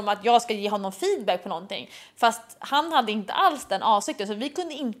vill liksom att jag ska ge honom feedback på någonting. Fast han hade inte alls den avsikten, så vi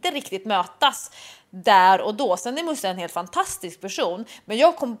kunde inte riktigt mötas där och då. Sen är Musse en helt fantastisk person, men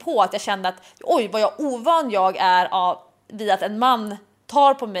jag kom på att jag kände att oj, vad jag ovan jag är vid att en man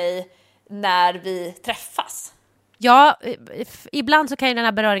tar på mig när vi träffas. Ja, ibland så kan ju den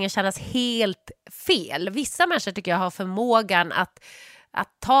här beröringen kännas helt fel. Vissa människor tycker jag har förmågan att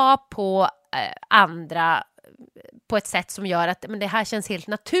ta på andra på ett sätt som gör att men det här känns helt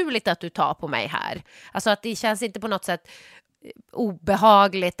naturligt att du tar på mig här. Alltså att det känns inte på något sätt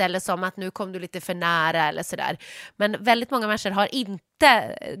obehagligt eller som att nu kom du lite för nära eller sådär. Men väldigt många människor har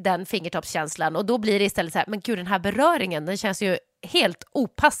inte den fingertoppskänslan, och då blir det istället så här, men gud, den här beröringen, den känns ju helt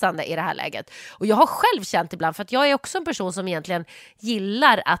opassande i det här läget. Och jag har själv känt ibland, för att jag är också en person som egentligen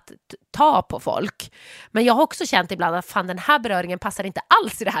gillar att ta på folk, men jag har också känt ibland att fan, den här beröringen passar inte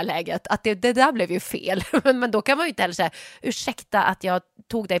alls i det här läget, att det där blev ju fel. Men då kan man ju inte heller säga, ursäkta att jag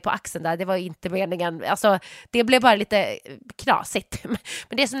tog dig på axeln där, det var inte meningen, alltså det blev bara lite knasigt.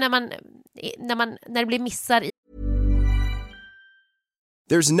 Men det är som när det blir missar i.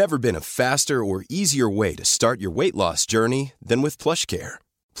 There's never been a faster or easier way to start your weight loss journey than with PlushCare.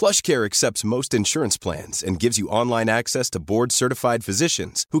 PlushCare accepts most insurance plans and gives you online access to board-certified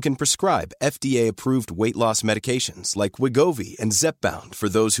physicians who can prescribe FDA-approved weight loss medications like Wegovy and Zepbound for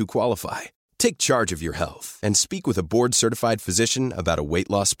those who qualify. Take charge of your health and speak with a board-certified physician about a weight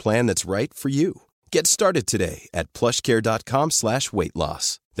loss plan that's right for you. Get started today at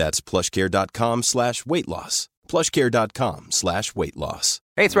plushcare.com/weightloss. That's plushcare.com/weightloss. plushcare.com/weightloss.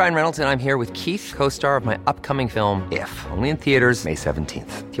 Hey, it's Ryan Reynolds, and I'm here with Keith, co-star of my upcoming film, If, only in theaters May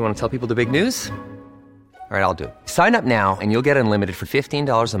 17th. Do you want to tell people the big news? All right, I'll do it. Sign up now and you'll get unlimited for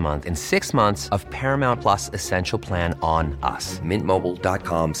 $15 a month and 6 months of Paramount Plus Essential Plan on us.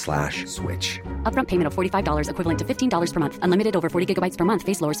 MintMobile.com/switch. Upfront payment of $45 equivalent to $15 per month. Unlimited over 40 gigabytes per month.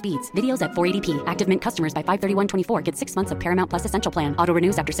 Face lower speeds. Videos at 480p. Active Mint customers by 531.24 get 6 months of Paramount Plus Essential Plan. Auto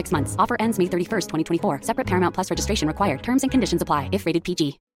renews after 6 months. Offer ends May 31st, 2024. Separate Paramount Plus registration required. Terms and conditions apply if rated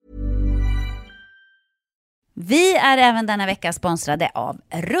PG. Vi är även denna vecka sponsrade av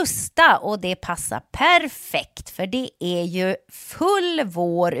Rusta och det passar perfekt för det är ju full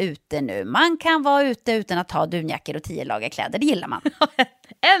vår ute nu. Man kan vara ute utan att ha dunjackor och 10 lager kläder, det gillar man.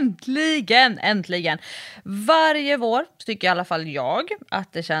 Äntligen! Varje vår tycker i alla fall jag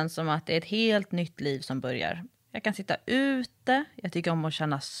att det känns som att det är ett helt nytt liv som börjar. Jag kan sitta ute, jag tycker om att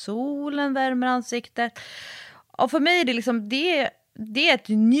känna solen värmer ansiktet. Och för mig är det liksom, det är ett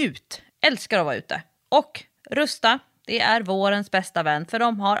njut. Älskar att vara ute. Och Rusta, det är vårens bästa vän för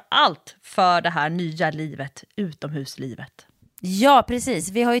de har allt för det här nya livet, utomhuslivet. Ja, precis.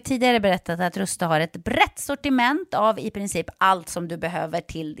 Vi har ju tidigare berättat att Rusta har ett brett sortiment av i princip allt som du behöver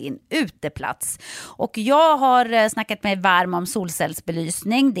till din uteplats. Och jag har snackat mig varm om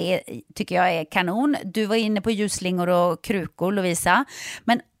solcellsbelysning. Det tycker jag är kanon. Du var inne på ljusslingor och krukor, Lovisa.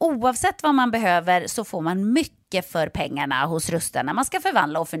 Men oavsett vad man behöver så får man mycket för pengarna hos Rusta när man ska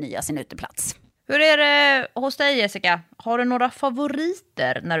förvandla och förnya sin uteplats. Hur är det hos dig, Jessica? Har du några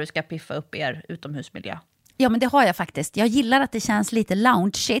favoriter när du ska piffa upp er utomhusmiljö? Ja, men det har jag faktiskt. Jag gillar att det känns lite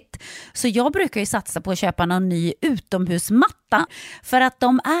lounge-shit. Så jag brukar ju satsa på att köpa någon ny utomhusmatta. För att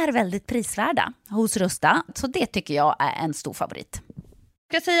de är väldigt prisvärda hos Rusta. Så det tycker jag är en stor favorit.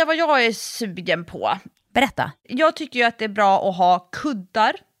 Jag ska säga vad jag är sugen på. Berätta. Jag tycker ju att det är bra att ha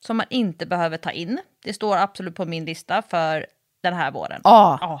kuddar som man inte behöver ta in. Det står absolut på min lista för den här våren.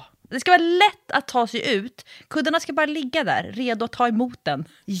 Ja. Det ska vara lätt att ta sig ut. Kuddarna ska bara ligga där, redo att ta emot den.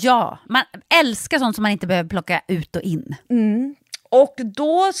 Ja, man älskar sånt som man inte behöver plocka ut och in. Och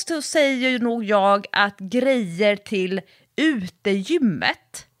då så säger ju nog jag att grejer till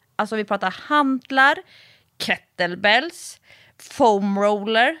utegymmet. Alltså vi pratar hantlar, kettlebells, foam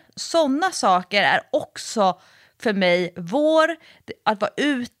roller. Sådana saker är också för mig vår. Att vara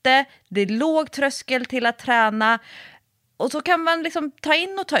ute, det är låg tröskel till att träna. Och så kan man liksom ta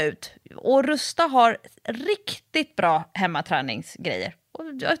in och ta ut. Och Rusta har riktigt bra hemmaträningsgrejer. Och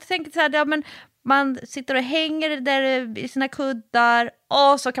jag tänker så här, ja, men man sitter och hänger där i sina kuddar.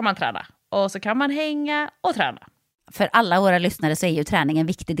 Och så kan man träna. Och så kan man hänga och träna. För alla våra lyssnare så är ju träning en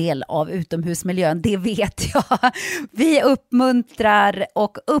viktig del av utomhusmiljön, det vet jag. Vi uppmuntrar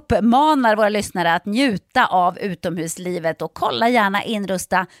och uppmanar våra lyssnare att njuta av utomhuslivet och kolla gärna in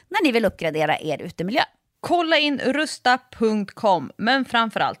Rusta när ni vill uppgradera er utemiljö. Kolla in rusta.com, men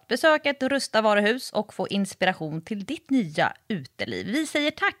framförallt besök ett Rusta varuhus och få inspiration till ditt nya uteliv. Vi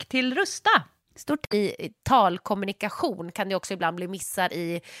säger tack till Rusta! Stort i talkommunikation kan det också ibland bli missar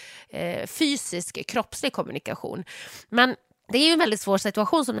i fysisk, kroppslig kommunikation. Men det är ju en väldigt svår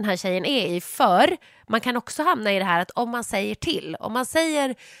situation som den här tjejen är i, för man kan också hamna i det här att om man säger till, om man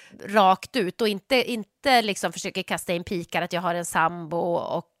säger rakt ut och inte liksom försöker kasta in pikar att jag har en sambo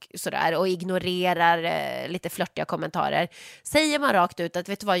och sådär och ignorerar lite flörtiga kommentarer. Säger man rakt ut att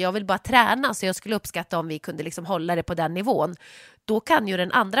vet du vad, jag vill bara träna så jag skulle uppskatta om vi kunde liksom hålla det på den nivån. Då kan ju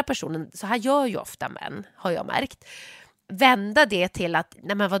den andra personen, så här gör ju ofta män, har jag märkt, vända det till att,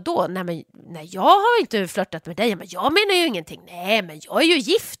 nej men vadå, nej jag har inte flörtat med dig, men jag menar ju ingenting, nej men jag är ju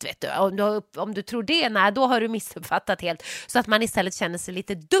gift vet du, om du tror det, nej då har du missuppfattat helt, så att man istället känner sig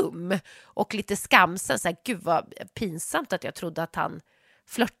lite dum och lite skamsen, så här, gud vad pinsamt att jag trodde att han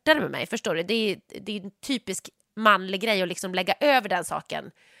flörtade med mig, förstår du, det är en typisk manlig grej att liksom lägga över den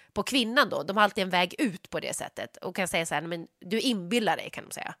saken på kvinnan då, de har alltid en väg ut på det sättet och kan säga så här, men du inbillar dig kan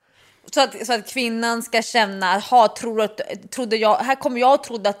de säga. Så att kvinnan ska känna att trodde jag, här kommer jag och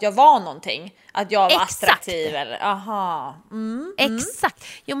trodde att jag var någonting, att jag var attraktiv eller Exakt.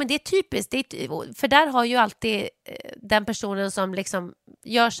 Jo men det är typiskt, för där har ju alltid den personen som liksom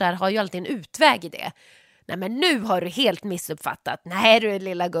gör så här har ju alltid en utväg i det. Nej men nu har du helt missuppfattat. Nej du är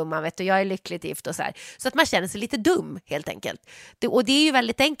lilla gumman vet du, jag är lyckligt gift och så här. Så att man känner sig lite dum helt enkelt. Och det är ju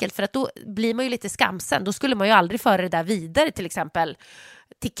väldigt enkelt för att då blir man ju lite skamsen. Då skulle man ju aldrig föra det där vidare till exempel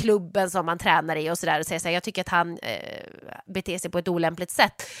till klubben som man tränar i och sådär och säga så här, jag tycker att han beter sig på ett olämpligt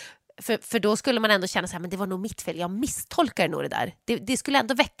sätt. För då skulle man ändå känna så här, men det var nog mitt fel, jag misstolkar nog det där. Det skulle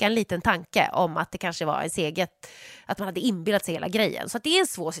ändå väcka en liten tanke om att det kanske var ens eget, att man hade inbillat sig hela grejen. Så att det är en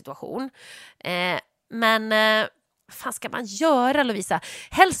svår situation. Men vad fan ska man göra, Lovisa?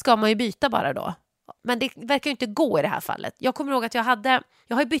 Helst ska man ju byta bara då. Men det verkar ju inte gå i det här fallet. Jag kommer ihåg att jag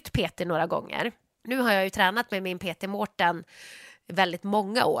har bytt PT några gånger. Nu har jag ju tränat med min PT Mårten väldigt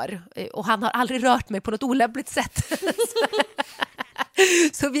många år. Och han har aldrig rört mig på något olämpligt sätt.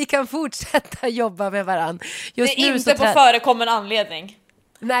 Så vi kan fortsätta jobba med varandra. Just det är nu inte på förekommen anledning.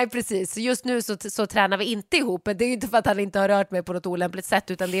 Nej, precis. Just nu så tränar vi inte ihop. Men det är inte för att han inte har rört mig på något olämpligt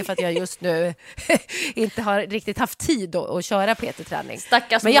sätt, utan det är för att jag just nu inte har riktigt haft tid att köra PT-träning.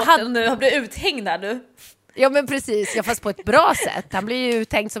 Stackars Mårten, nu har blivit uthängd där nu. Ja, men precis. Jag fast på ett bra sätt. Han blir ju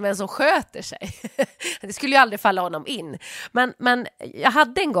uthängd som en som sköter sig. Det skulle ju aldrig falla honom in. Men jag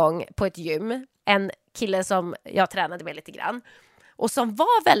hade en gång på ett gym en kille som jag tränade med lite grann. Och som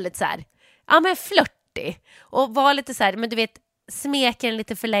var väldigt så här, ja men flörtig. Och var lite så här, men du vet, smeker den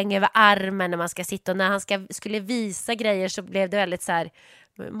lite för länge över armen när man ska sitta. Och när han skulle visa grejer så blev det väldigt så här,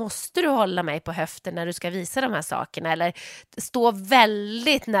 måste du hålla mig på höften när du ska visa de här sakerna? Eller stå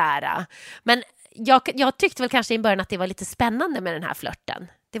väldigt nära. Men jag tyckte väl kanske i början att det var lite spännande med den här flörten.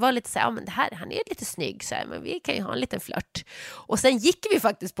 Det var lite så här, ja, men han är lite snygg så här, men vi kan ju ha en liten flört. Och sen gick vi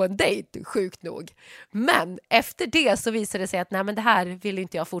faktiskt på en dejt, sjukt nog. Men efter det så visade det sig att nej, men det här vill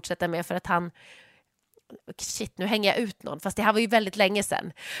inte jag fortsätta med, för att shit, nu hänger jag ut någon. Fast det här var ju väldigt länge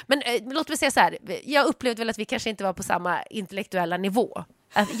sedan. Men låt mig säga så här, jag upplevde väl att vi kanske inte var på samma intellektuella nivå.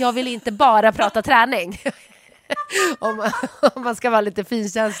 Att jag vill inte bara prata träning. om man ska vara lite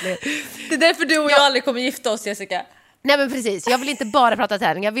finkänslig. Det är därför du och jag aldrig kommer gifta oss, Jessica. Nej, men precis, jag vill inte bara prata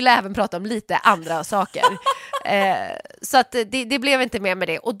träning, jag vill även prata om lite andra saker. Så att det blev inte mer med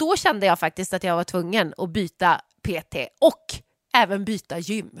det. Och då kände jag faktiskt att jag var tvungen att byta PT och även byta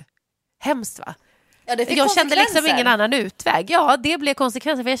gym. Hemskt, va? Ja, jag kände liksom ingen annan utväg. Ja, det blev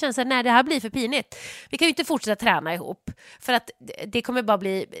konsekvenser, för jag kände att nej, det här blir för pinigt. Vi kan ju inte fortsätta träna ihop, för att det kommer bara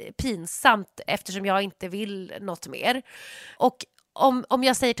bli pinsamt eftersom jag inte vill något mer. Och om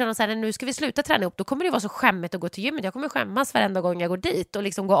jag säger till honom så här, nu ska vi sluta träna ihop, då kommer det vara så skämmigt att gå till gymmet. Jag kommer skämmas varenda gång jag går dit och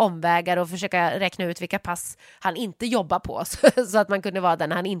liksom gå omvägar och försöka räkna ut vilka pass han inte jobbar på så att man kunde vara där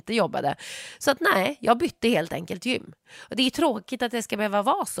när han inte jobbade. Så att nej, jag bytte helt enkelt gym. Och det är tråkigt att det ska behöva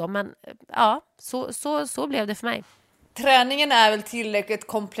vara så, men ja, så blev det för mig. Träningen är väl tillräckligt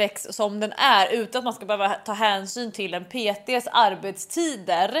komplex som den är utan att man ska behöva ta hänsyn till en PTs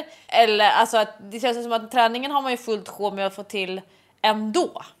arbetstider. Eller alltså att det känns som att träningen har man ju fullt sjå med att få till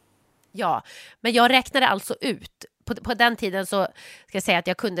ändå. Ja, men jag räknade alltså ut. På den tiden så ska jag säga att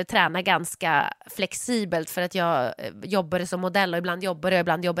jag kunde träna ganska flexibelt, för att jag jobbade som modell och ibland jobbade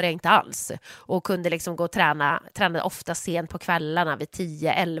jag inte alls. Och kunde liksom gå och tränade ofta sent på kvällarna vid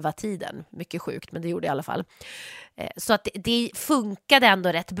 10-11 tiden. Mycket sjukt, men det gjorde jag i alla fall. Så att det funkade ändå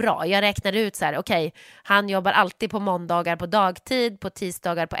rätt bra. Jag räknade ut så här, okej, han jobbar alltid på måndagar på dagtid, på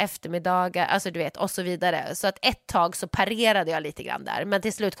tisdagar på eftermiddagar, alltså du vet, och så vidare. Så att ett tag så parerade jag lite grann där. Men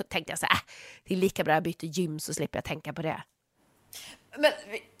till slut tänkte jag så här, det är lika bra att byta gym så slipper jag tänka på det. Men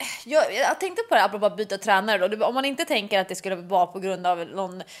jag tänkte på det, apropå att byta tränare då. Om man inte tänker att det skulle vara på grund av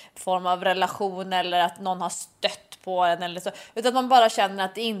någon form av relation eller att någon har stött på en eller så, utan man bara känner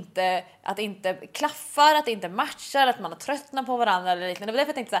att det inte klaffar, att det inte matchar, att man har tröttnat på varandra eller liknande. Det var därför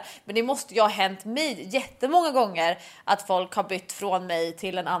jag tänkte så här, men det måste ju ha hänt mig jättemånga gånger att folk har bytt från mig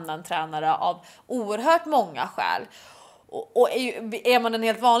till en annan tränare av oerhört många skäl. Och är man en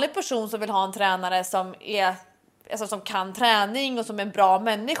helt vanlig person som vill ha en tränare som är som kan träning och som är en bra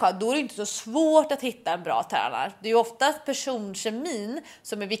människa, då är det inte så svårt att hitta en bra tränare. Det är ju oftast personkemin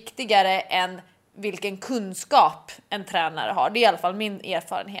som är viktigare än vilken kunskap en tränare har. Det är i alla fall min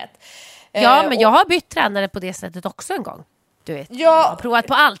erfarenhet. Ja, men jag har bytt tränare på det sättet också en gång. Du vet, jag har provat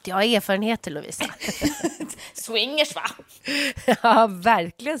på allt. Jag har erfarenheter, Lovisa. Swingers, va? Ja,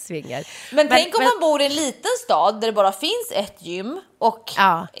 verkligen swinger. Men tänk om man bor i en liten stad där det bara finns ett gym och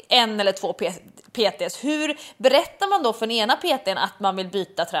en eller två PTs. Hur berättar man då för den ena PTn att man vill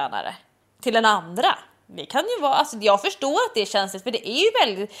byta tränare till den andra? Det kan ju vara, alltså jag förstår att det är känsligt, för det är ju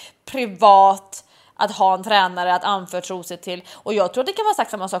väldigt privat att ha en tränare att anförtro sig till. Och jag tror att det kan vara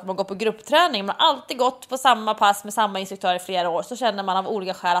sagt samma sak om man går på gruppträning. Man har alltid gått på samma pass med samma instruktör i flera år. Så känner man av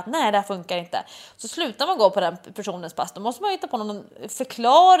olika skäl att nej, det här funkar inte. Så slutar man gå på den personens pass. Då måste man hitta på någon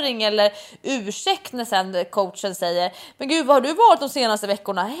förklaring eller ursäkt när sen coachen säger: men gud, vad har du varit de senaste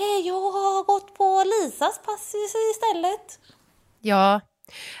veckorna? Hej, jag har gått på Lisas pass istället. Ja,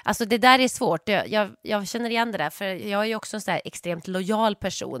 Alltså det där är svårt. Jag känner igen det där, för jag är ju också en sån här extremt lojal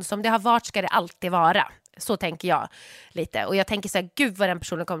person. Som det har varit ska det alltid vara. Så tänker jag lite. Och jag tänker så här, gud vad den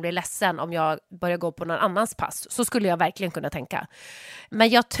personen kommer bli ledsen om jag börjar gå på någon annans pass. Så skulle jag verkligen kunna tänka. Men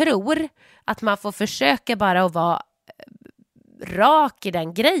jag tror att man får försöka bara att vara rak i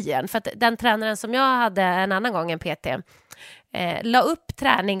den grejen. För att den tränaren som jag hade en annan gång, en PT, la upp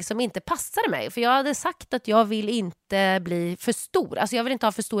träning som inte passade mig. För jag hade sagt att jag vill inte bli för stor. Alltså jag vill inte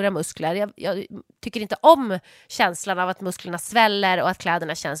ha för stora muskler. Jag tycker inte om känslan av att musklerna sväller och att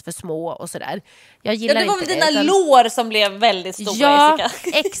kläderna känns för små och sådär. Jag gillar det var inte väl dina lår som blev väldigt stora, ja,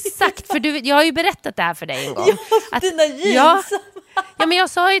 Jessica. Exakt. För jag har ju berättat det här för dig en gång. Att dina jeans. Ja, men jag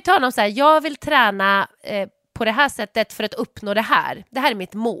sa ju till honom så här, jag vill träna på det här sättet för att uppnå det här. Det här är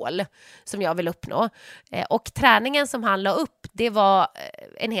mitt mål som jag vill uppnå. Och träningen som han la upp, det var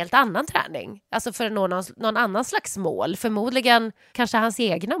en helt annan träning. Alltså för att nå någon annan slags mål. Förmodligen kanske hans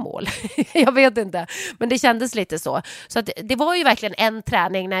egna mål. Jag vet inte. Men det kändes lite så. Så att det var ju verkligen en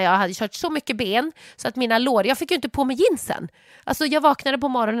träning när jag hade kört så mycket ben så att mina lår, jag fick ju inte på mig jeansen. Alltså jag vaknade på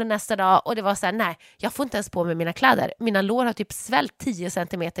morgonen nästa dag och det var så här, nej, jag får inte ens på mig mina kläder. Mina lår har typ svällt 10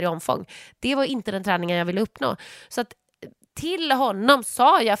 centimeter i omfång. Det var inte den träningen jag ville uppnå. Så att till honom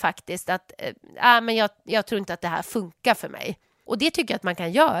sa jag faktiskt att men jag tror inte att det här funkar för mig. Och det tycker jag att man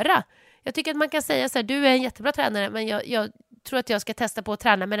kan göra. Jag tycker att man kan säga så här, du är en jättebra tränare, men jag tror att jag ska testa på att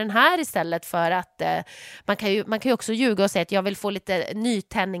träna med den här istället, för att man kan ju också ljuga och säga att jag vill få lite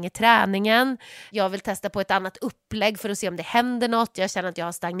nytändning i träningen. Jag vill testa på ett annat upplägg för att se om det händer något. Jag känner att jag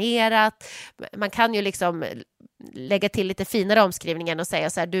har stagnerat. Man kan ju liksom lägga till lite finare omskrivningen och säga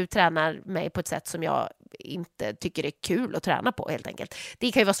så här, du tränar mig på ett sätt som jag inte tycker är kul att träna på, helt enkelt.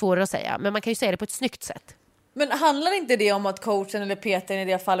 Det kan ju vara svårare att säga, men man kan ju säga det på ett snyggt sätt. Men handlar inte det om att coachen eller PT:n i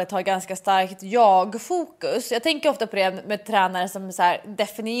det fallet har ganska starkt jag-fokus? Jag tänker ofta på det med tränare som så här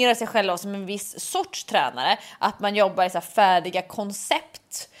definierar sig själva som en viss sorts tränare. Att man jobbar i så här färdiga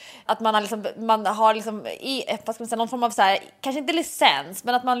koncept. Att man har vad ska man säga, någon form av så här, kanske inte licens,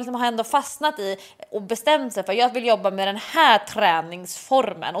 men att man liksom har ändå fastnat i och bestämt sig för att jag vill jobba med den här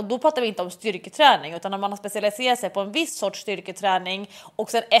träningsformen. Och då pratar vi inte om styrketräning, utan om man har specialiserat sig på en viss sorts styrketräning och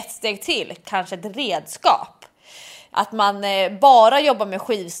sen ett steg till, kanske ett redskap. Att man bara jobbar med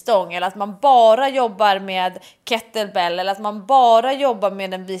skivstång, eller att man bara jobbar med kettlebell, eller att man bara jobbar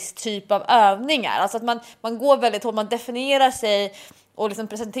med en viss typ av övningar. Alltså att man går väldigt hårt, man definierar sig och liksom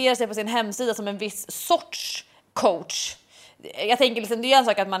presenterar sig på sin hemsida som en viss sorts coach. Jag tänker liksom, det är en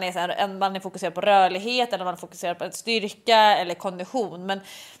sak att man är fokuserad på rörlighet, eller man är fokuserad på styrka eller kondition, men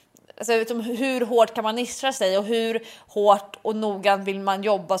alltså, hur hårt kan man nischa sig och hur hårt och noggrant vill man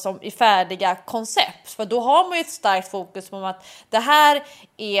jobba som i färdiga koncept? För då har man ju ett starkt fokus på att det här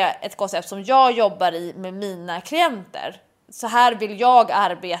är ett koncept som jag jobbar i med mina klienter. Så här vill jag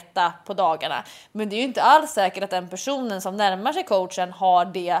arbeta på dagarna. Men det är ju inte alls säkert att den personen som närmar sig coachen har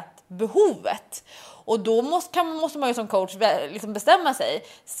det behovet. Och då måste man ju som coach liksom bestämma sig.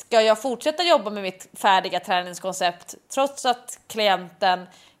 Ska jag fortsätta jobba med mitt färdiga träningskoncept trots att klienten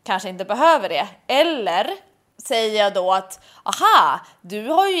kanske inte behöver det? Eller säger jag då att du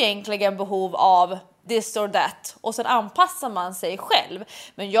har ju egentligen behov av this or that, och sen anpassar man sig själv.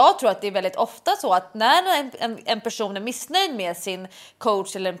 Men jag tror att det är väldigt ofta så att när en person är missnöjd med sin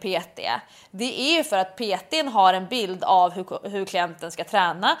coach eller en PT, det är ju för att PT:n har en bild av hur klienten ska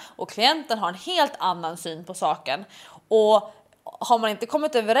träna, och klienten har en helt annan syn på saken. Och har man inte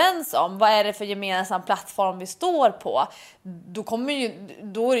kommit överens om vad är det för gemensam plattform vi står på,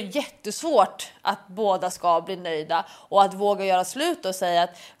 då är det jättesvårt att båda ska bli nöjda, och att våga göra slut och säga att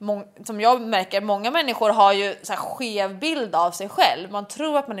som jag märker, många människor har ju så här skev bild av sig själv. Man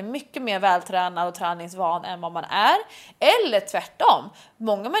tror att man är mycket mer vältränad och träningsvan än vad man är, eller tvärtom.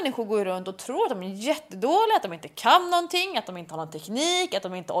 Många människor går runt och tror att de är jättedåliga, att de inte kan någonting, att de inte har någon teknik, att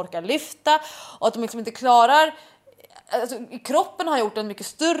de inte orkar lyfta, och att de liksom inte klarar. Alltså, kroppen har gjort en mycket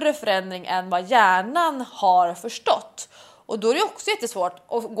större förändring än vad hjärnan har förstått. Och då är det också jättesvårt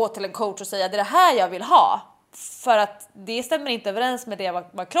att gå till en coach och säga det är det här jag vill ha. För att det stämmer inte överens med det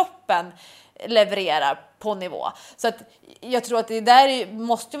vad kroppen levererar på nivå. Så att jag tror att det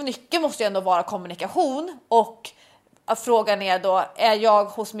där nyckeln måste ju ändå vara kommunikation. Och frågan är då, är jag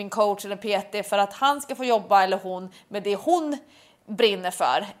hos min coach eller PT för att han ska få jobba, eller hon, med det hon brinner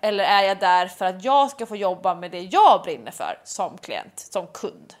för, eller är jag där för att jag ska få jobba med det jag brinner för som klient, som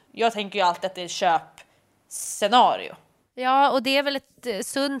kund? Jag tänker ju alltid att det är köpscenario. Ja, och det är väl ett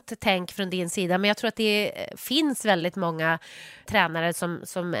sunt tänk från din sida, men jag tror att det finns väldigt många tränare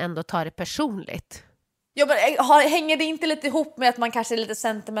som ändå tar det personligt. Ja, men hänger det inte lite ihop med att man kanske är lite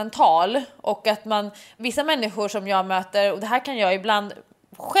sentimental, och att vissa människor som jag möter, och det här kan jag ibland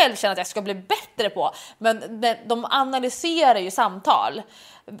själv känner att jag ska bli bättre på. Men de analyserar ju samtal.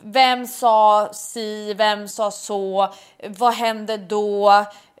 Vem sa si, vem sa så, vad hände då,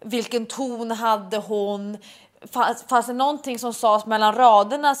 vilken ton hade hon, fanns det någonting som sades mellan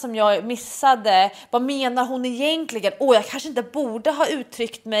raderna som jag missade, vad menar hon egentligen, jag kanske inte borde ha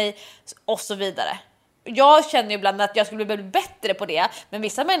uttryckt mig, och så vidare. Jag känner ju ibland att jag skulle bli bättre på det, men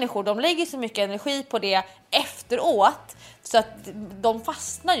vissa människor de lägger så mycket energi på det efteråt så att de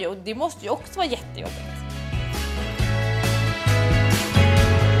fastnar ju, och det måste ju också vara jättejobbigt.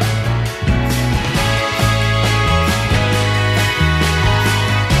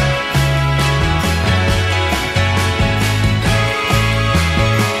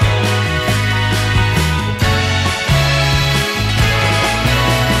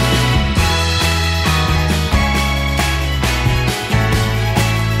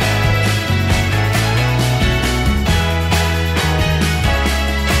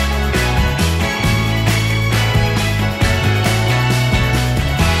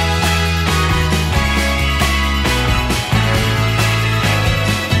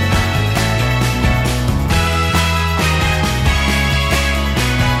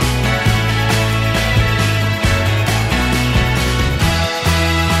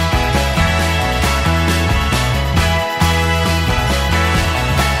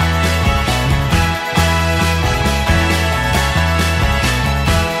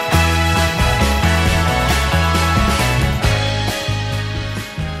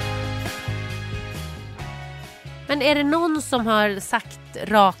 Men är det någon som har sagt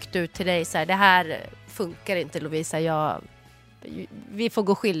rakt ut till dig så här, det här funkar inte Lovisa, vi får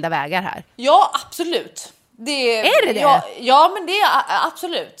gå skilda vägar här? Ja, absolut. Är det? Ja, men det är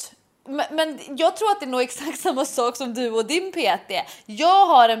absolut. Men jag tror att det är nog exakt samma sak som du och din PT. Jag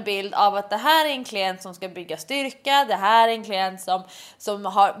har en bild av att det här är en klient som ska bygga styrka. Det här är en klient som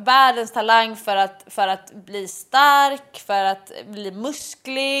har världens talang för att bli stark, för att bli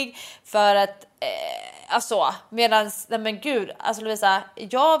musklig, för att medans, nej men gud, alltså Lovisa,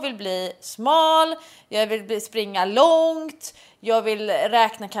 jag vill bli smal, jag vill springa långt, jag vill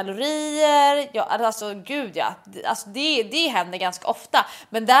räkna kalorier, det händer ganska ofta,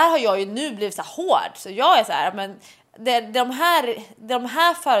 men där har jag ju nu blivit så hård, så jag är så här, men de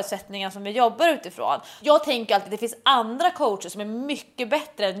här förutsättningarna som vi jobbar utifrån. Jag tänker alltid att det finns andra coacher som är mycket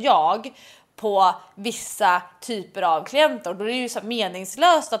bättre än jag på vissa typer av klienter. Då är det ju så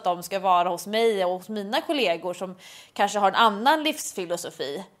meningslöst att de ska vara hos mig och hos mina kollegor som kanske har en annan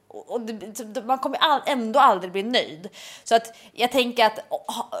livsfilosofi. Och man kommer ändå aldrig bli nöjd. Så att jag tänker att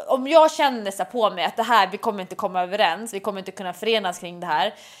om jag känner så på mig att det här, vi kommer inte komma överens, vi kommer inte kunna förenas kring det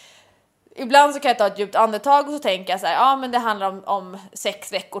här. Ibland så kan jag ta ett djupt andetag och så tänker jag så här, men det handlar om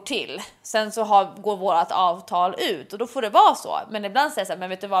 6 veckor till. Sen så går vårt avtal ut och då får det vara så. Men ibland säger jag så här, men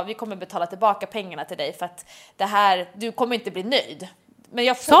vet du vad, vi kommer betala tillbaka pengarna till dig för att det här, du kommer inte bli nöjd. Men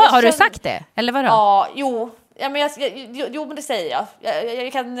har du sagt det? Eller vadå? Ja, men men det säger jag.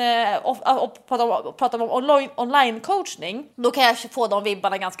 Jag kan prata om online coachning. Då kan jag få de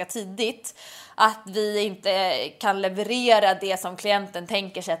vibbarna ganska tidigt. Att vi inte kan leverera det som klienten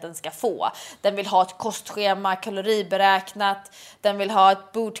tänker sig att den ska få. Den vill ha ett kostschema, kaloriberäknat. Den vill ha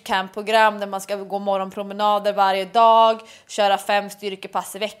ett bootcamp-program där man ska gå morgonpromenader varje dag. Köra 5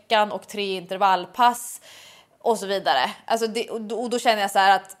 styrkepass i veckan och 3 intervallpass. Och så vidare. Alltså och då känner jag så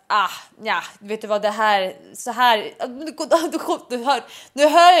här att vet du vad, det här så här nu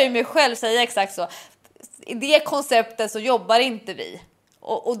hör jag ju mig själv säga exakt så. I det konceptet så jobbar inte vi.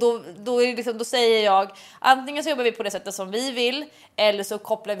 Och då är det liksom, då säger jag antingen så jobbar vi på det sättet som vi vill, eller så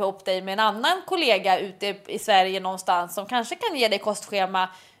kopplar vi ihop dig med en annan kollega ute i Sverige någonstans som kanske kan ge dig kostschema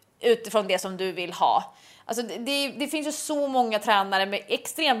utifrån det som du vill ha. Alltså det finns ju så många tränare med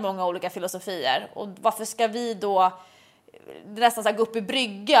extremt många olika filosofier. Och varför ska vi då nästan så här gå upp i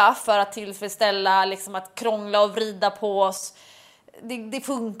brygga för att tillfredsställa, liksom att krångla och vrida på oss? Det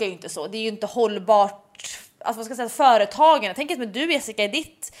funkar ju inte så. Det är ju inte hållbart. Alltså vad ska jag säga, företagen. Jag tänker att du, Jessica, i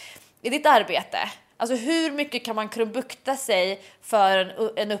ditt arbete. Alltså hur mycket kan man krumbukta sig för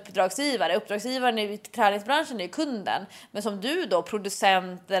en uppdragsgivare? Uppdragsgivaren i träningsbranschen är ju kunden. Men som du då,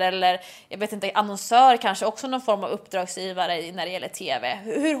 producenter eller jag vet inte, annonsör, kanske också någon form av uppdragsgivare när det gäller tv.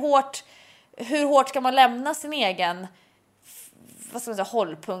 Hur hårt ska man lämna sin egen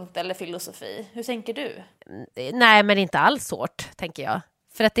hållpunkt eller filosofi? Hur tänker du? Nej, men inte alls hårt, tänker jag.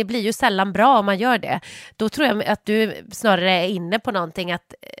 För att det blir ju sällan bra om man gör det. Då tror jag att du snarare är inne på någonting,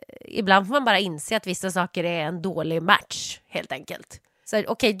 att ibland får man bara inse att vissa saker är en dålig match, helt enkelt. Så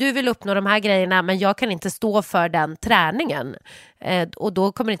okej, du vill uppnå de här grejerna, men jag kan inte stå för den träningen. Och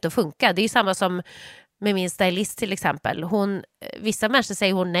då kommer det inte att funka. Det är ju samma som med min stylist till exempel. Vissa människor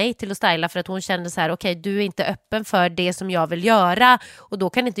säger hon nej till att styla för att hon känner så här: okej, du är inte öppen för det som jag vill göra och då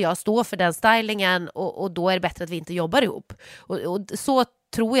kan inte jag stå för den stylingen och då är det bättre att vi inte jobbar ihop. Och så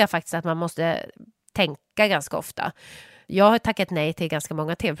tror jag faktiskt att man måste tänka ganska ofta. Jag har tackat nej till ganska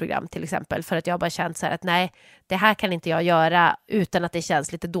många tv-program till exempel för att jag bara känt så här att nej, det här kan inte jag göra utan att det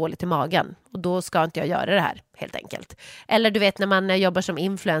känns lite dåligt i magen. Och då ska inte jag göra det här helt enkelt. Eller du vet när man jobbar som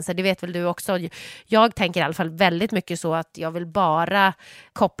influencer, det vet väl du också. Jag tänker i alla fall väldigt mycket så att jag vill bara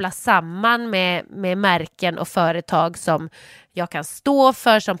koppla samman med märken och företag som jag kan stå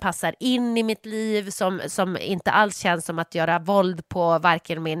för, som passar in i mitt liv, som inte alls känns som att göra våld på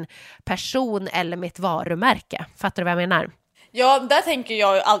varken min person eller mitt varumärke. Fattar du vad jag menar? Ja, där tänker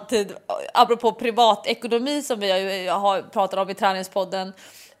jag ju alltid, apropå privatekonomi som vi har pratat om i träningspodden.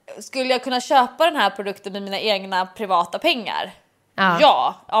 Skulle jag kunna köpa den här produkten med mina egna privata pengar?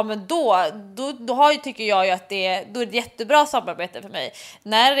 Ja, men då tycker jag ju att då är det ett jättebra samarbete för mig.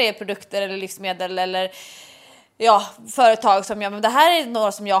 När det är produkter eller livsmedel eller företag som men det här är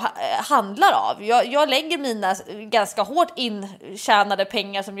några som jag handlar av. Jag lägger mina ganska hårt intjänade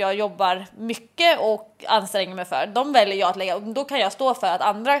pengar som jag jobbar mycket och anstränger mig för. De väljer jag att lägga, då kan jag stå för att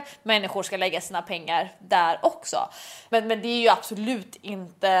andra människor ska lägga sina pengar där också. Men det är ju absolut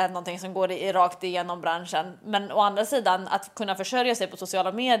inte någonting som går rakt igenom branschen. Men å andra sidan, att kunna försörja sig på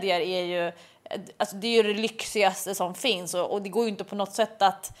sociala medier är ju, alltså det är ju det lyxigaste som finns och det går ju inte på något sätt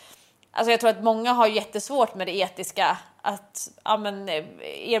att... Alltså jag tror att många har jättesvårt med det etiska. Att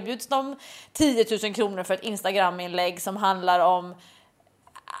erbjuds de 10 000 kronor för ett Instagram-inlägg som handlar om...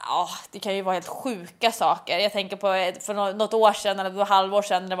 det kan ju vara helt sjuka saker. Jag tänker på för något år sedan eller ett halvår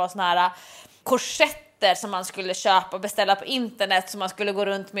sedan. Det var såna här korsetter som man skulle köpa och beställa på internet. Som man skulle gå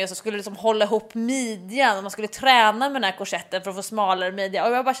runt med och så skulle liksom hålla ihop midjan. Och man skulle träna med den här korsetten för att få smalare midja.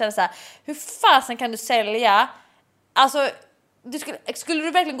 Och jag bara kände så här: hur fasen kan du sälja... Alltså... Skulle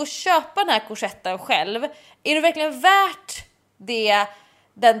du verkligen gå och köpa den här korsetten själv? Är det verkligen värt det,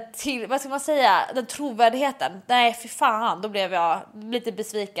 den trovärdigheten? Nej, för fan, då blev jag lite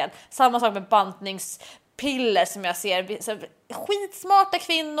besviken. Samma sak med bantningspiller som jag ser. Skitsmarta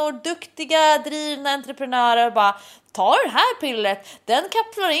kvinnor, duktiga, drivna entreprenörer bara tar det här pillret, den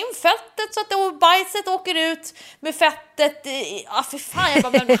kapslar in fettet så att bajset åker ut med fettet. För fan,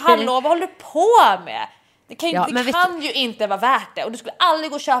 jag bara, men hallå, vad håller du på med? Det kan ju inte vara värt det. Och du skulle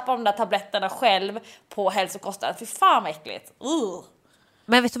aldrig gå och köpa de där tabletterna själv på hälsokostnaden. För fan vad äckligt.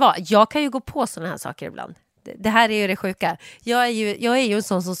 Men vet du vad? Jag kan ju gå på såna här saker ibland. Det här är ju det sjuka. Jag är ju en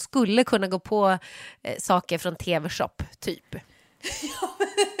sån som skulle kunna gå på saker från TV-shop, typ.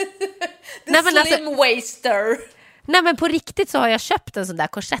 Slim waster. Nej, men på riktigt så har jag köpt en sån där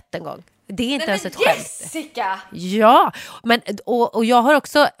korsett en gång. Det är inte ens ett skämt. Jessica! Ja, men, och jag har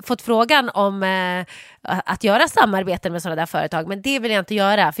också fått frågan om att göra samarbeten med sådana där företag, men det vill jag inte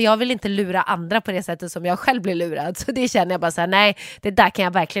göra, för jag vill inte lura andra på det sättet som jag själv blir lurad. Så det känner jag bara så här: nej, det där kan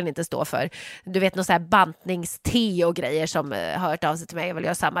jag verkligen inte stå för. Du vet, någon så här bantningste och grejer som har hört av sig till mig och vill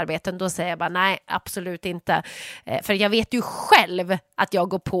göra samarbeten, då säger jag bara nej, absolut inte. För jag vet ju själv att jag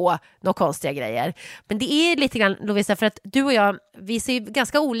går på några konstiga grejer. Men det är lite grann, Lovisa, för att du och jag, vi ser ju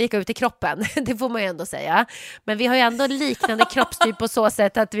ganska olika ut i kroppen, det får man ju ändå säga. Men vi har ju ändå liknande kroppstyp på så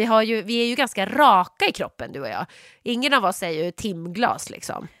sätt att vi är ju ganska raka i kroppen, du och jag. Ingen av oss är ju timglas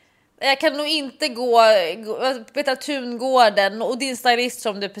liksom. Jag kan nog inte gå Petra Tungården och din stylist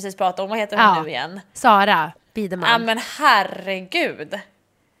som du precis pratade om, vad heter hon nu igen? Sara Biderman. Ja, men herregud.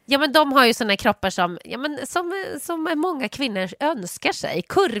 Ja, men de har ju såna kroppar som många kvinnor önskar sig.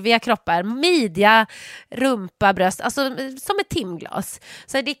 Kurviga kroppar, midja, rumpa, bröst, alltså som ett timglas.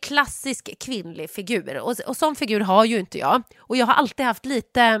 Så det är klassisk kvinnlig figur. Och sån figur har ju inte jag. Och jag har alltid haft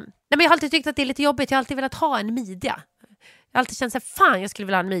jag har alltid tyckt att det är lite jobbigt. Jag har alltid velat ha en midja. Jag har alltid känt så här: fan, jag skulle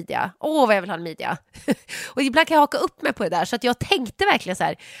vilja ha en midja. Vad jag vill ha en midja. Och ibland kan jag haka upp mig på det där. Så att jag tänkte verkligen så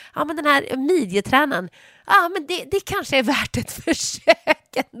här: ja, men den här midjetränaren, men det kanske är värt ett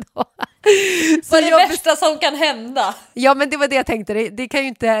försök ändå. Så det är det bästa som kan hända. Ja, men det var det jag tänkte. Det kan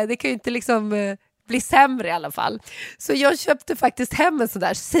ju inte liksom bli sämre i alla fall. Så jag köpte faktiskt hem en sån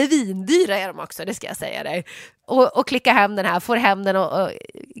där, svindyra är de också, det ska jag säga dig. Och klicka hem den här, får hem den och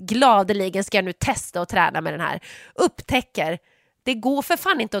gladeligen ska jag nu testa och träna med den här. Upptäcker, det går för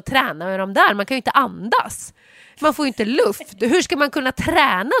fan inte att träna med de där, man kan ju inte andas. Man får ju inte luft. Hur ska man kunna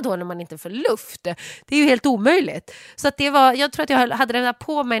träna då när man inte får luft? Det är ju helt omöjligt. Så att jag tror att jag hade den där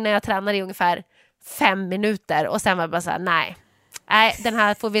på mig när jag tränade i ungefär 5 minuter och sen var det bara så här: nej, nej, den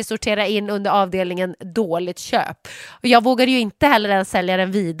här får vi sortera in under avdelningen dåligt köp. Och jag vågade ju inte heller ens sälja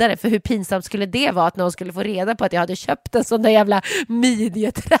den vidare, för hur pinsamt skulle det vara att någon skulle få reda på att jag hade köpt en sån där jävla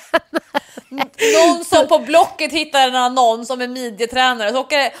midjetränare. Någon som på Blocket hittar en annons som en midjetränare, så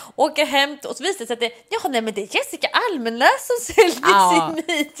åker hem och så visar det sig att det är Jessica Almenäs som säljer sin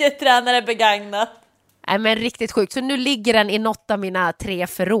midjetränare begagnat. Nej, men riktigt sjukt. Så nu ligger den i något av mina 3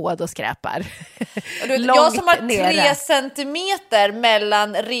 förråd och skräpar. Jag som har 3 centimeter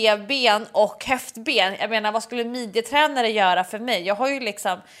mellan revben och höftben. Jag menar, vad skulle midjetränare göra för mig? Jag har ju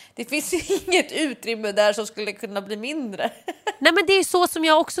liksom, det finns ju inget utrymme där som skulle kunna bli mindre. Nej, men det är så som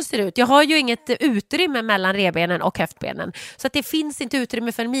jag också ser ut. Jag har ju inget utrymme mellan revbenen och höftbenen. Så att det finns inte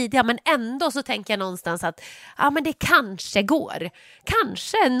utrymme för en midja. Men ändå så tänker jag någonstans att men det kanske går.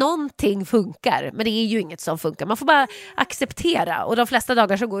 Kanske någonting funkar. Men det är ju inget som funkar. Man får bara acceptera. Och de flesta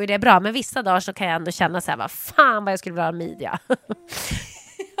dagar så går ju det bra. Men vissa dagar så kan jag ändå känna så här, vad fan vad jag skulle vilja ha en midja.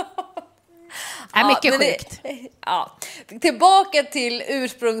 Är mycket sjukt. Tillbaka till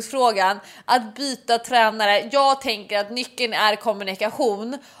ursprungsfrågan, att byta tränare. Jag tänker att nyckeln är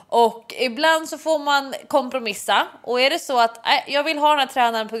kommunikation, och ibland så får man kompromissa, och är det så att jag vill ha den här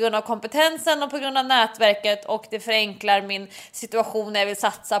tränaren på grund av kompetensen och på grund av nätverket, och det förenklar min situation när jag vill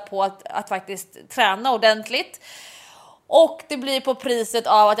satsa på att faktiskt träna ordentligt, och det blir på priset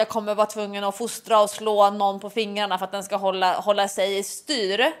av att jag kommer vara tvungen att fostra och slå någon på fingrarna för att den ska hålla sig i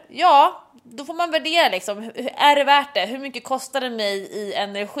styr. Ja, då får man värdera liksom, är det värt det? Hur mycket kostar det mig i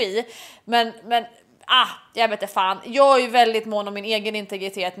energi? Men jag vet inte fan. Jag är ju väldigt mån om min egen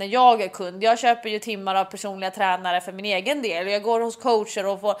integritet när jag är kund. Jag köper ju timmar av personliga tränare för min egen del. Jag går hos coacher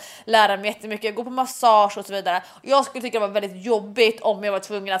och får lära mig jättemycket. Jag går på massage och så vidare. Jag skulle tycka det var väldigt jobbigt om jag var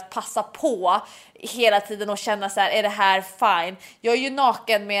tvungen att passa på hela tiden och känna så här, är det här fine? Jag är ju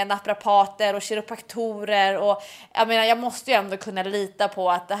naken med naprapater och kiropraktorer, och jag menar, jag måste ju ändå kunna lita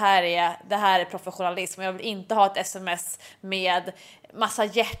på att det här är professionalism. Jag vill inte ha ett sms med massa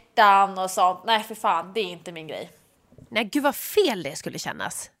hjärtan och sånt. Nej, för fan, det är inte min grej. Nej, gud vad fel det skulle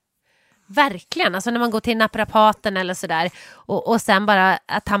kännas. Verkligen, alltså när man går till naprapaten eller sådär, och sen bara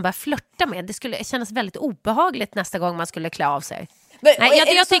att han bara flörta med, det skulle kännas väldigt obehagligt nästa gång man skulle klä av sig. Men,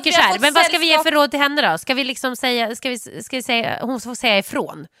 nej, jag tycker så här, men vad ska vi ge för råd till henne då? Ska vi liksom säga, ska vi säga, hon får säga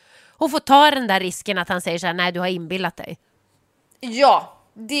ifrån. Hon får ta den där risken att han säger så här, nej, du har inbillat dig. Ja,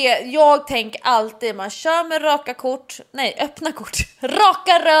 jag tänker alltid, man kör med öppna kort.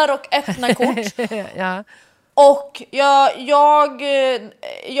 Raka rör och öppna kort. Ja. Och jag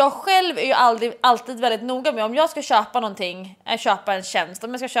själv är ju alltid väldigt noga med, om jag ska köpa någonting, köpa en tjänst,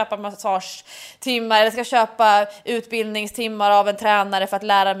 om jag ska köpa massagetimmar eller ska köpa utbildningstimmar av en tränare för att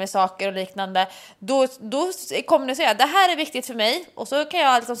lära mig saker och liknande, då kommer det säga, det här är viktigt för mig, och så kan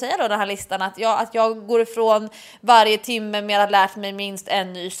jag liksom säga då den här listan att jag går ifrån varje timme med att ha lärt mig minst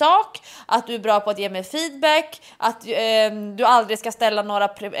en ny sak, att du är bra på att ge mig feedback, att du aldrig ska ställa några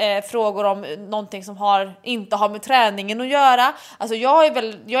frågor om någonting som inte har med träningen att göra. Alltså jag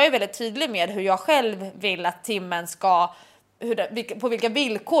är väldigt tydlig med hur jag själv vill att timmen ska, på vilka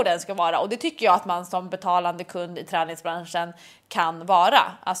villkor den ska vara, och det tycker jag att man som betalande kund i träningsbranschen kan vara.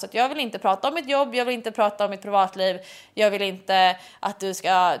 Alltså att jag vill inte prata om mitt jobb, jag vill inte prata om mitt privatliv, jag vill inte att du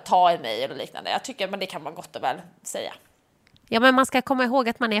ska ta i mig eller liknande. Jag tycker, men det kan man gott och väl säga. Ja, men man ska komma ihåg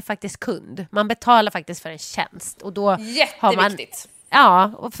att man är faktiskt kund. Man betalar faktiskt för en tjänst, och då jätteviktigt.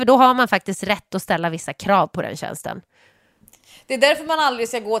 För då har man faktiskt rätt att ställa vissa krav på den tjänsten. Det är därför man aldrig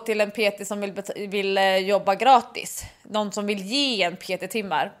ska gå till en PT som vill jobba gratis. Någon som vill ge en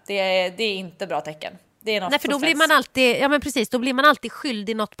PT-timmar. Det är inte bra tecken. Det är något. Nej, för då blir man alltid, då blir man alltid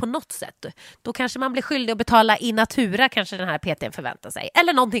skyldig något på något sätt. Då kanske man blir skyldig att betala in natura, kanske den här PT:n förväntar sig.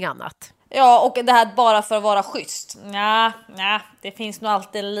 Eller någonting annat. Ja, och det här bara för att vara schysst. Nej, det finns nog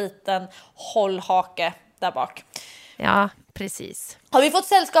alltid en liten hållhake där bak. Ja, precis. Har vi fått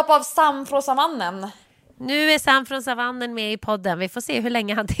sällskap av Sam från Savannen? Nu är Sam från Savannen med i podden. Vi får se hur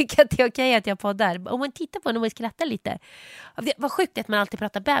länge han tycker att det är okej att jag poddar. Om man tittar på honom och skrattar lite. Vad sjukt att man alltid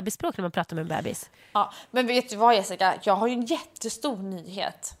pratar bebisspråk när man pratar med en bebis. Ja, men vet du vad, Jessica? Jag har ju en jättestor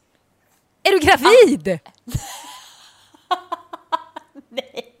nyhet. Är du gravid?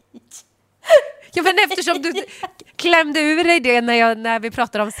 Nej. Ja, men eftersom du klämde ur dig det när vi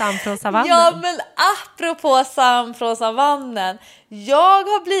pratade om Sam från Savannen. Ja, men apropå Sam från Savannen. Jag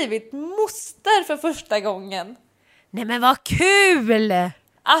har blivit moster för första gången. Nej, men vad kul!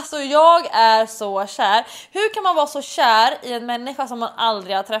 Alltså, jag är så kär. Hur kan man vara så kär i en människa som man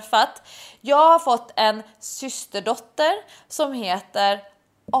aldrig har träffat? Jag har fått en systerdotter som heter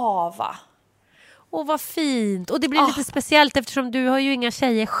Ava. Åh, vad fint. Och det blir lite speciellt eftersom du har ju inga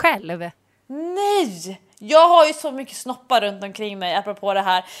tjejer själv. Nej! Jag har ju så mycket snoppar runt omkring mig apropå det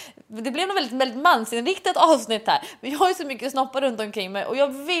här. Det blev nog väldigt mansinriktat avsnitt här. Men jag har ju så mycket snoppar runt omkring mig och jag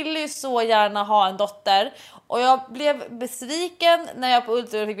ville ju så gärna ha en dotter. Och jag blev besviken när jag på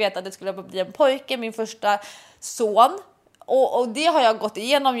ultraljud fick veta att det skulle bli en pojke, min första son. Och det har jag gått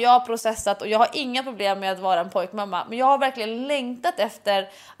igenom, jag har processat och jag har inga problem med att vara en pojkmamma. Men jag har verkligen längtat efter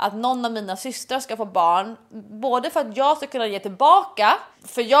att någon av mina systrar ska få barn. Både för att jag ska kunna ge tillbaka,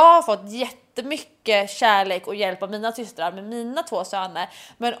 för jag har fått jättemycket kärlek och hjälp av mina systrar med mina 2 söner.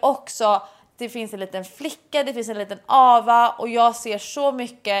 Men också, det finns en liten flicka, det finns en liten Ava och jag ser så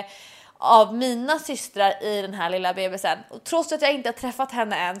mycket av mina systrar i den här lilla bebisen. Och trots att jag inte har träffat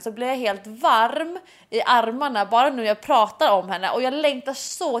henne än så blir jag helt varm i armarna bara nu jag pratar om henne. Och jag längtar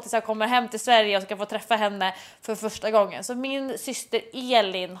så tills jag kommer hem till Sverige och ska få träffa henne för första gången. Så min syster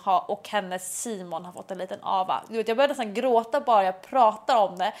Elin och hennes Simon har fått en liten Ava. Du vet, jag börjar nästan gråta bara jag pratar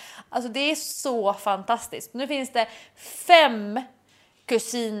om det. Alltså det är så fantastiskt. Nu finns det 5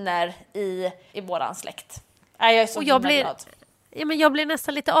 kusiner i våran släkt. Jag är så och jag blir... glad. Ja, men jag blir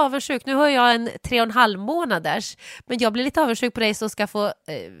nästan lite avundsjuk. Nu har jag en 3,5 månaders. Men jag blir lite avundsjuk på dig som ska få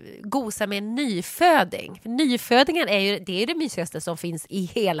gosa med en nyföding. För nyfödingen är det mysigaste som finns i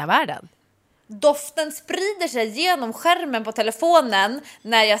hela världen. Doften sprider sig genom skärmen på telefonen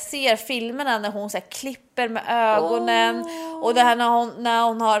när jag ser filmerna när hon så här, klipper med ögonen och det här när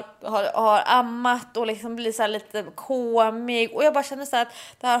hon har ammat och liksom blir så här lite komig och jag bara känner så här att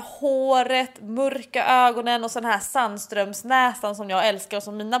det här håret, mörka ögonen och sån här sandströmsnäsan som jag älskar och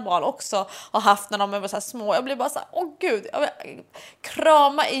som mina barn också har haft när de var så här små. Jag blir bara så här, åh gud, jag vill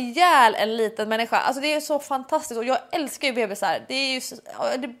krama ihjäl en liten människa. Alltså det är så fantastiskt och jag älskar ju bebisar. Det är ju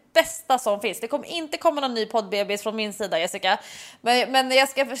det bästa som finns. Det kommer inte komma någon ny poddbebis från min sida, Jessica. Men jag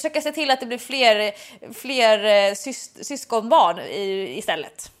ska försöka se till att det blir fler syskonbarn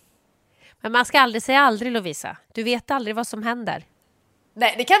istället. Men man ska aldrig säga aldrig, Lovisa. Du vet aldrig vad som händer.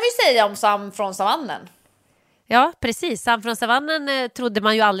 Nej, det kan vi säga om Sam från savannen. Ja, precis. Sam från savannen trodde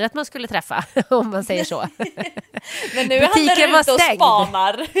man ju aldrig att man skulle träffa, om man säger så. Men nu är han där ute och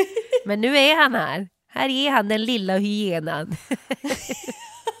spanar. Men nu är han här. Här är han, den lilla hyenan.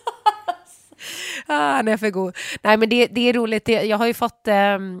 Han är för god. Nej, men det är roligt. Jag har ju fått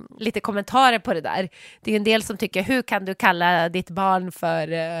lite kommentarer på det där. Det är en del som tycker, hur kan du kalla ditt barn för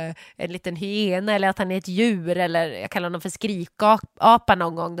en liten hyena eller att han är ett djur, eller jag kallar honom för skrikapa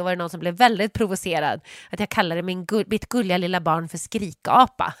någon gång. Då var det någon som blev väldigt provocerad att jag kallade mitt gulliga lilla barn för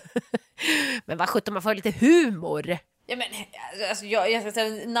skrikapa. Men vad sjutton, man får lite humor. Ja, men, alltså, jag ska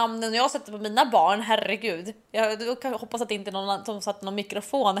säga namnen jag sätter på mina barn, herregud. Jag hoppas att det inte är någon som satt någon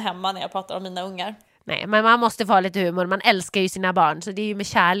mikrofon hemma när jag pratar om mina ungar. Nej, men man måste få lite humor. Man älskar ju sina barn, så det är ju med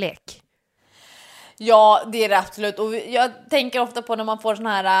kärlek. Ja, det är det absolut. Och jag tänker ofta på när man får sån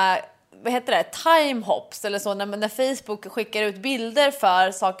här, vad heter det, timehops eller så, när Facebook skickar ut bilder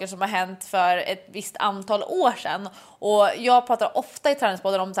för saker som har hänt för ett visst antal år sedan. Och jag pratar ofta i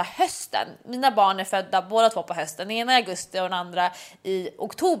Träningspodden om så här hösten. Mina barn är födda båda 2 på hösten. Den ena i augusti och den andra i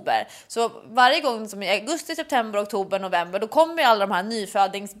oktober. Så varje gång som i augusti, september, oktober, november, då kommer alla de här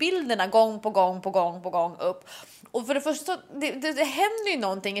nyfödingsbilderna gång på gång upp. Och för det första så det händer ju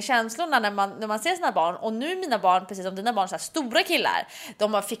någonting i känslorna när man ser sina barn. Och nu är mina barn, precis som dina barn, så här stora killar.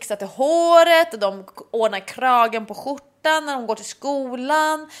 De har fixat det håret och de ordnar kragen på skjortan när de går till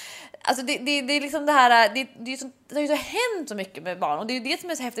skolan. Alltså det är liksom det här, det har ju så hänt så mycket med barn. Och det är ju det som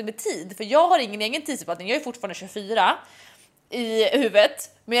är så häftigt med tid. För jag har ingen egen tidsuppfattning. Jag är fortfarande 24 i huvudet.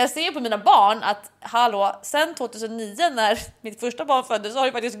 Men jag ser på mina barn att sen 2009 när mitt första barn föddes så har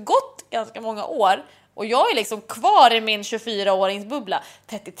det faktiskt gått ganska många år. Och jag är liksom kvar i min 24-åringsbubbla.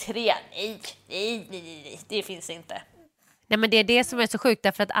 33, nej, det finns inte. Nej, men det är det som är så sjukt,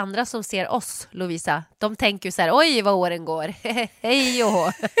 därför att andra som ser oss, Lovisa, de tänker ju så här, oj vad åren går, hej och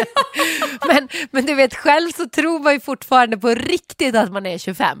hå. men du vet, själv så tror man ju fortfarande på riktigt att man är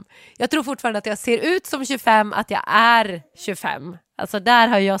 25. Jag tror fortfarande att jag ser ut som 25, att jag är 25. Alltså där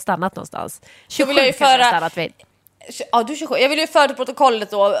har jag stannat någonstans. 27 vill jag kanske jag stannat vid. Ja, du 27. Jag vill ju föra till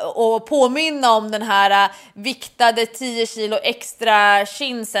protokollet då och påminna om den här viktade 10 kilo extra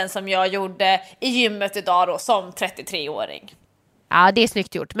chinsen som jag gjorde i gymmet idag då, som 33-åring. Ja, det är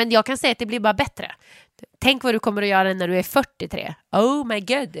snyggt gjort. Men jag kan säga att det blir bara bättre. Tänk vad du kommer att göra när du är 43. Oh my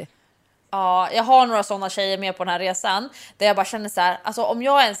god. Ja, jag har några sådana tjejer med på den här resan där jag bara känner så här, alltså om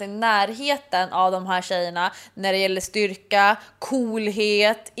jag ens är i närheten av de här tjejerna när det gäller styrka,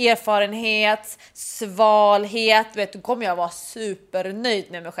 coolhet, erfarenhet, svalhet, då kommer jag vara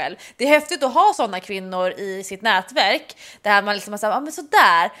supernöjd med mig själv. Det är häftigt att ha sådana kvinnor i sitt nätverk där man liksom har sagt, men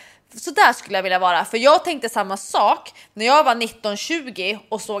sådär. Så där skulle jag vilja vara, för jag tänkte samma sak när jag var 19-20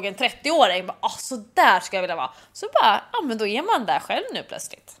 och såg en 30-åring. Så där ska jag vilja vara. Så bara, men då är man där själv nu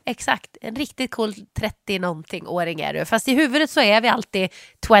plötsligt. Exakt, en riktigt cool 30-någonting-åring är du. Fast i huvudet så är vi alltid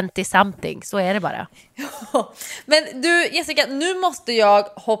 20-something, så är det bara. Men du Jessica, nu måste jag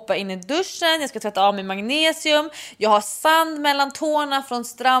hoppa in i duschen. Jag ska tvätta av mig magnesium. Jag har sand mellan tårna från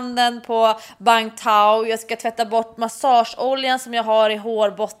stranden på Bang Tao. Jag ska tvätta bort massageoljan som jag har i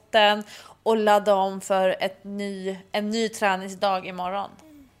hårbotten och ladda om för en ny träningsdag imorgon.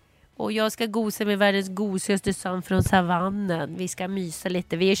 Och jag ska gosa med världens gosigaste son från savannen. Vi ska mysa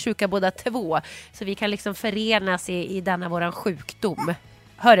lite. Vi är sjuka båda två, så vi kan liksom förenas i denna våran sjukdom.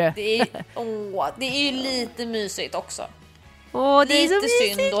 Hörru? Det är ju lite mysigt också. Det är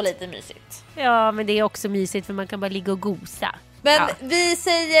lite synd och lite mysigt. Ja, men det är också mysigt för man kan bara ligga och gosa. Men vi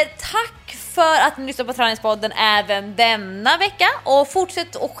säger tack för att ni lyssnar på Träningspodden även denna vecka. Och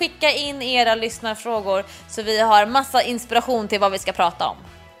fortsätt att skicka in era lyssnarfrågor så vi har massa inspiration till vad vi ska prata om.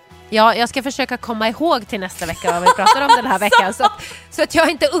 Ja, jag ska försöka komma ihåg till nästa vecka vad vi pratar om den här veckan så att jag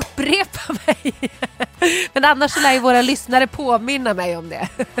inte upprepar mig. Men annars så lär ju våra lyssnare påminna mig om det.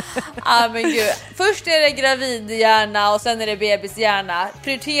 Men gud. Först är det gravidhjärna och sen är det bebishjärna.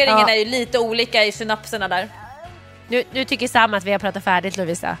 Prioriteringen är ju lite olika i synapserna där. Nu tycker Sam att vi har pratat färdigt,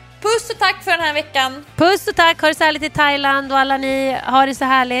 Lovisa. Puss och tack för den här veckan. Puss och tack, ha det så härligt i Thailand och alla ni har det så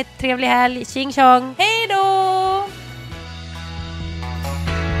härligt. Trevlig helg, tjing tjong. Hej då!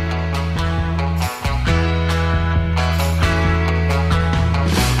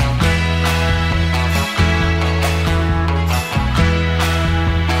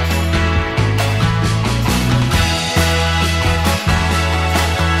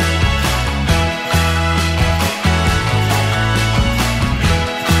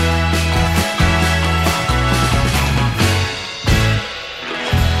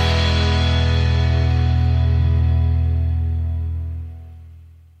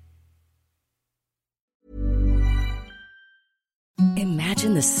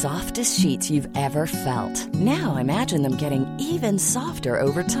 Imagine the softest sheets you've ever felt. Now imagine them getting even softer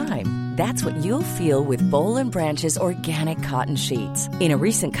over time. That's what you'll feel with Boll & Branch's organic cotton sheets. In a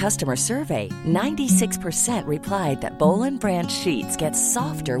recent customer survey, 96% replied that Boll & Branch sheets get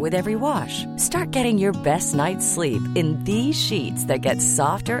softer with every wash. Start getting your best night's sleep in these sheets that get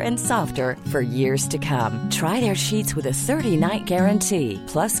softer and softer for years to come. Try their sheets with a 30-night guarantee.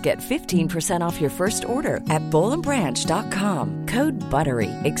 Plus, get 15% off your first order at bollandbranch.com. Code BUTTERY.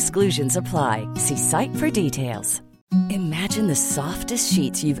 Exclusions apply. See site for details. Imagine the softest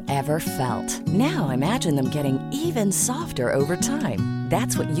sheets you've ever felt. Now imagine them getting even softer over time.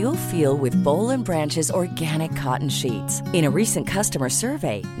 That's what you'll feel with Boll & Branch's organic cotton sheets. In a recent customer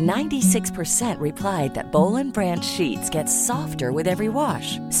survey, 96% replied that Boll & Branch sheets get softer with every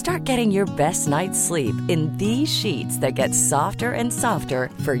wash. Start getting your best night's sleep in these sheets that get softer and softer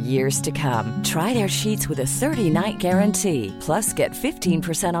for years to come. Try their sheets with a 30-night guarantee. Plus, get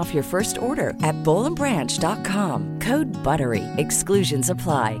 15% off your first order at bollandbranch.com. Code BUTTERY. Exclusions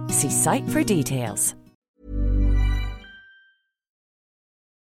apply. See site for details.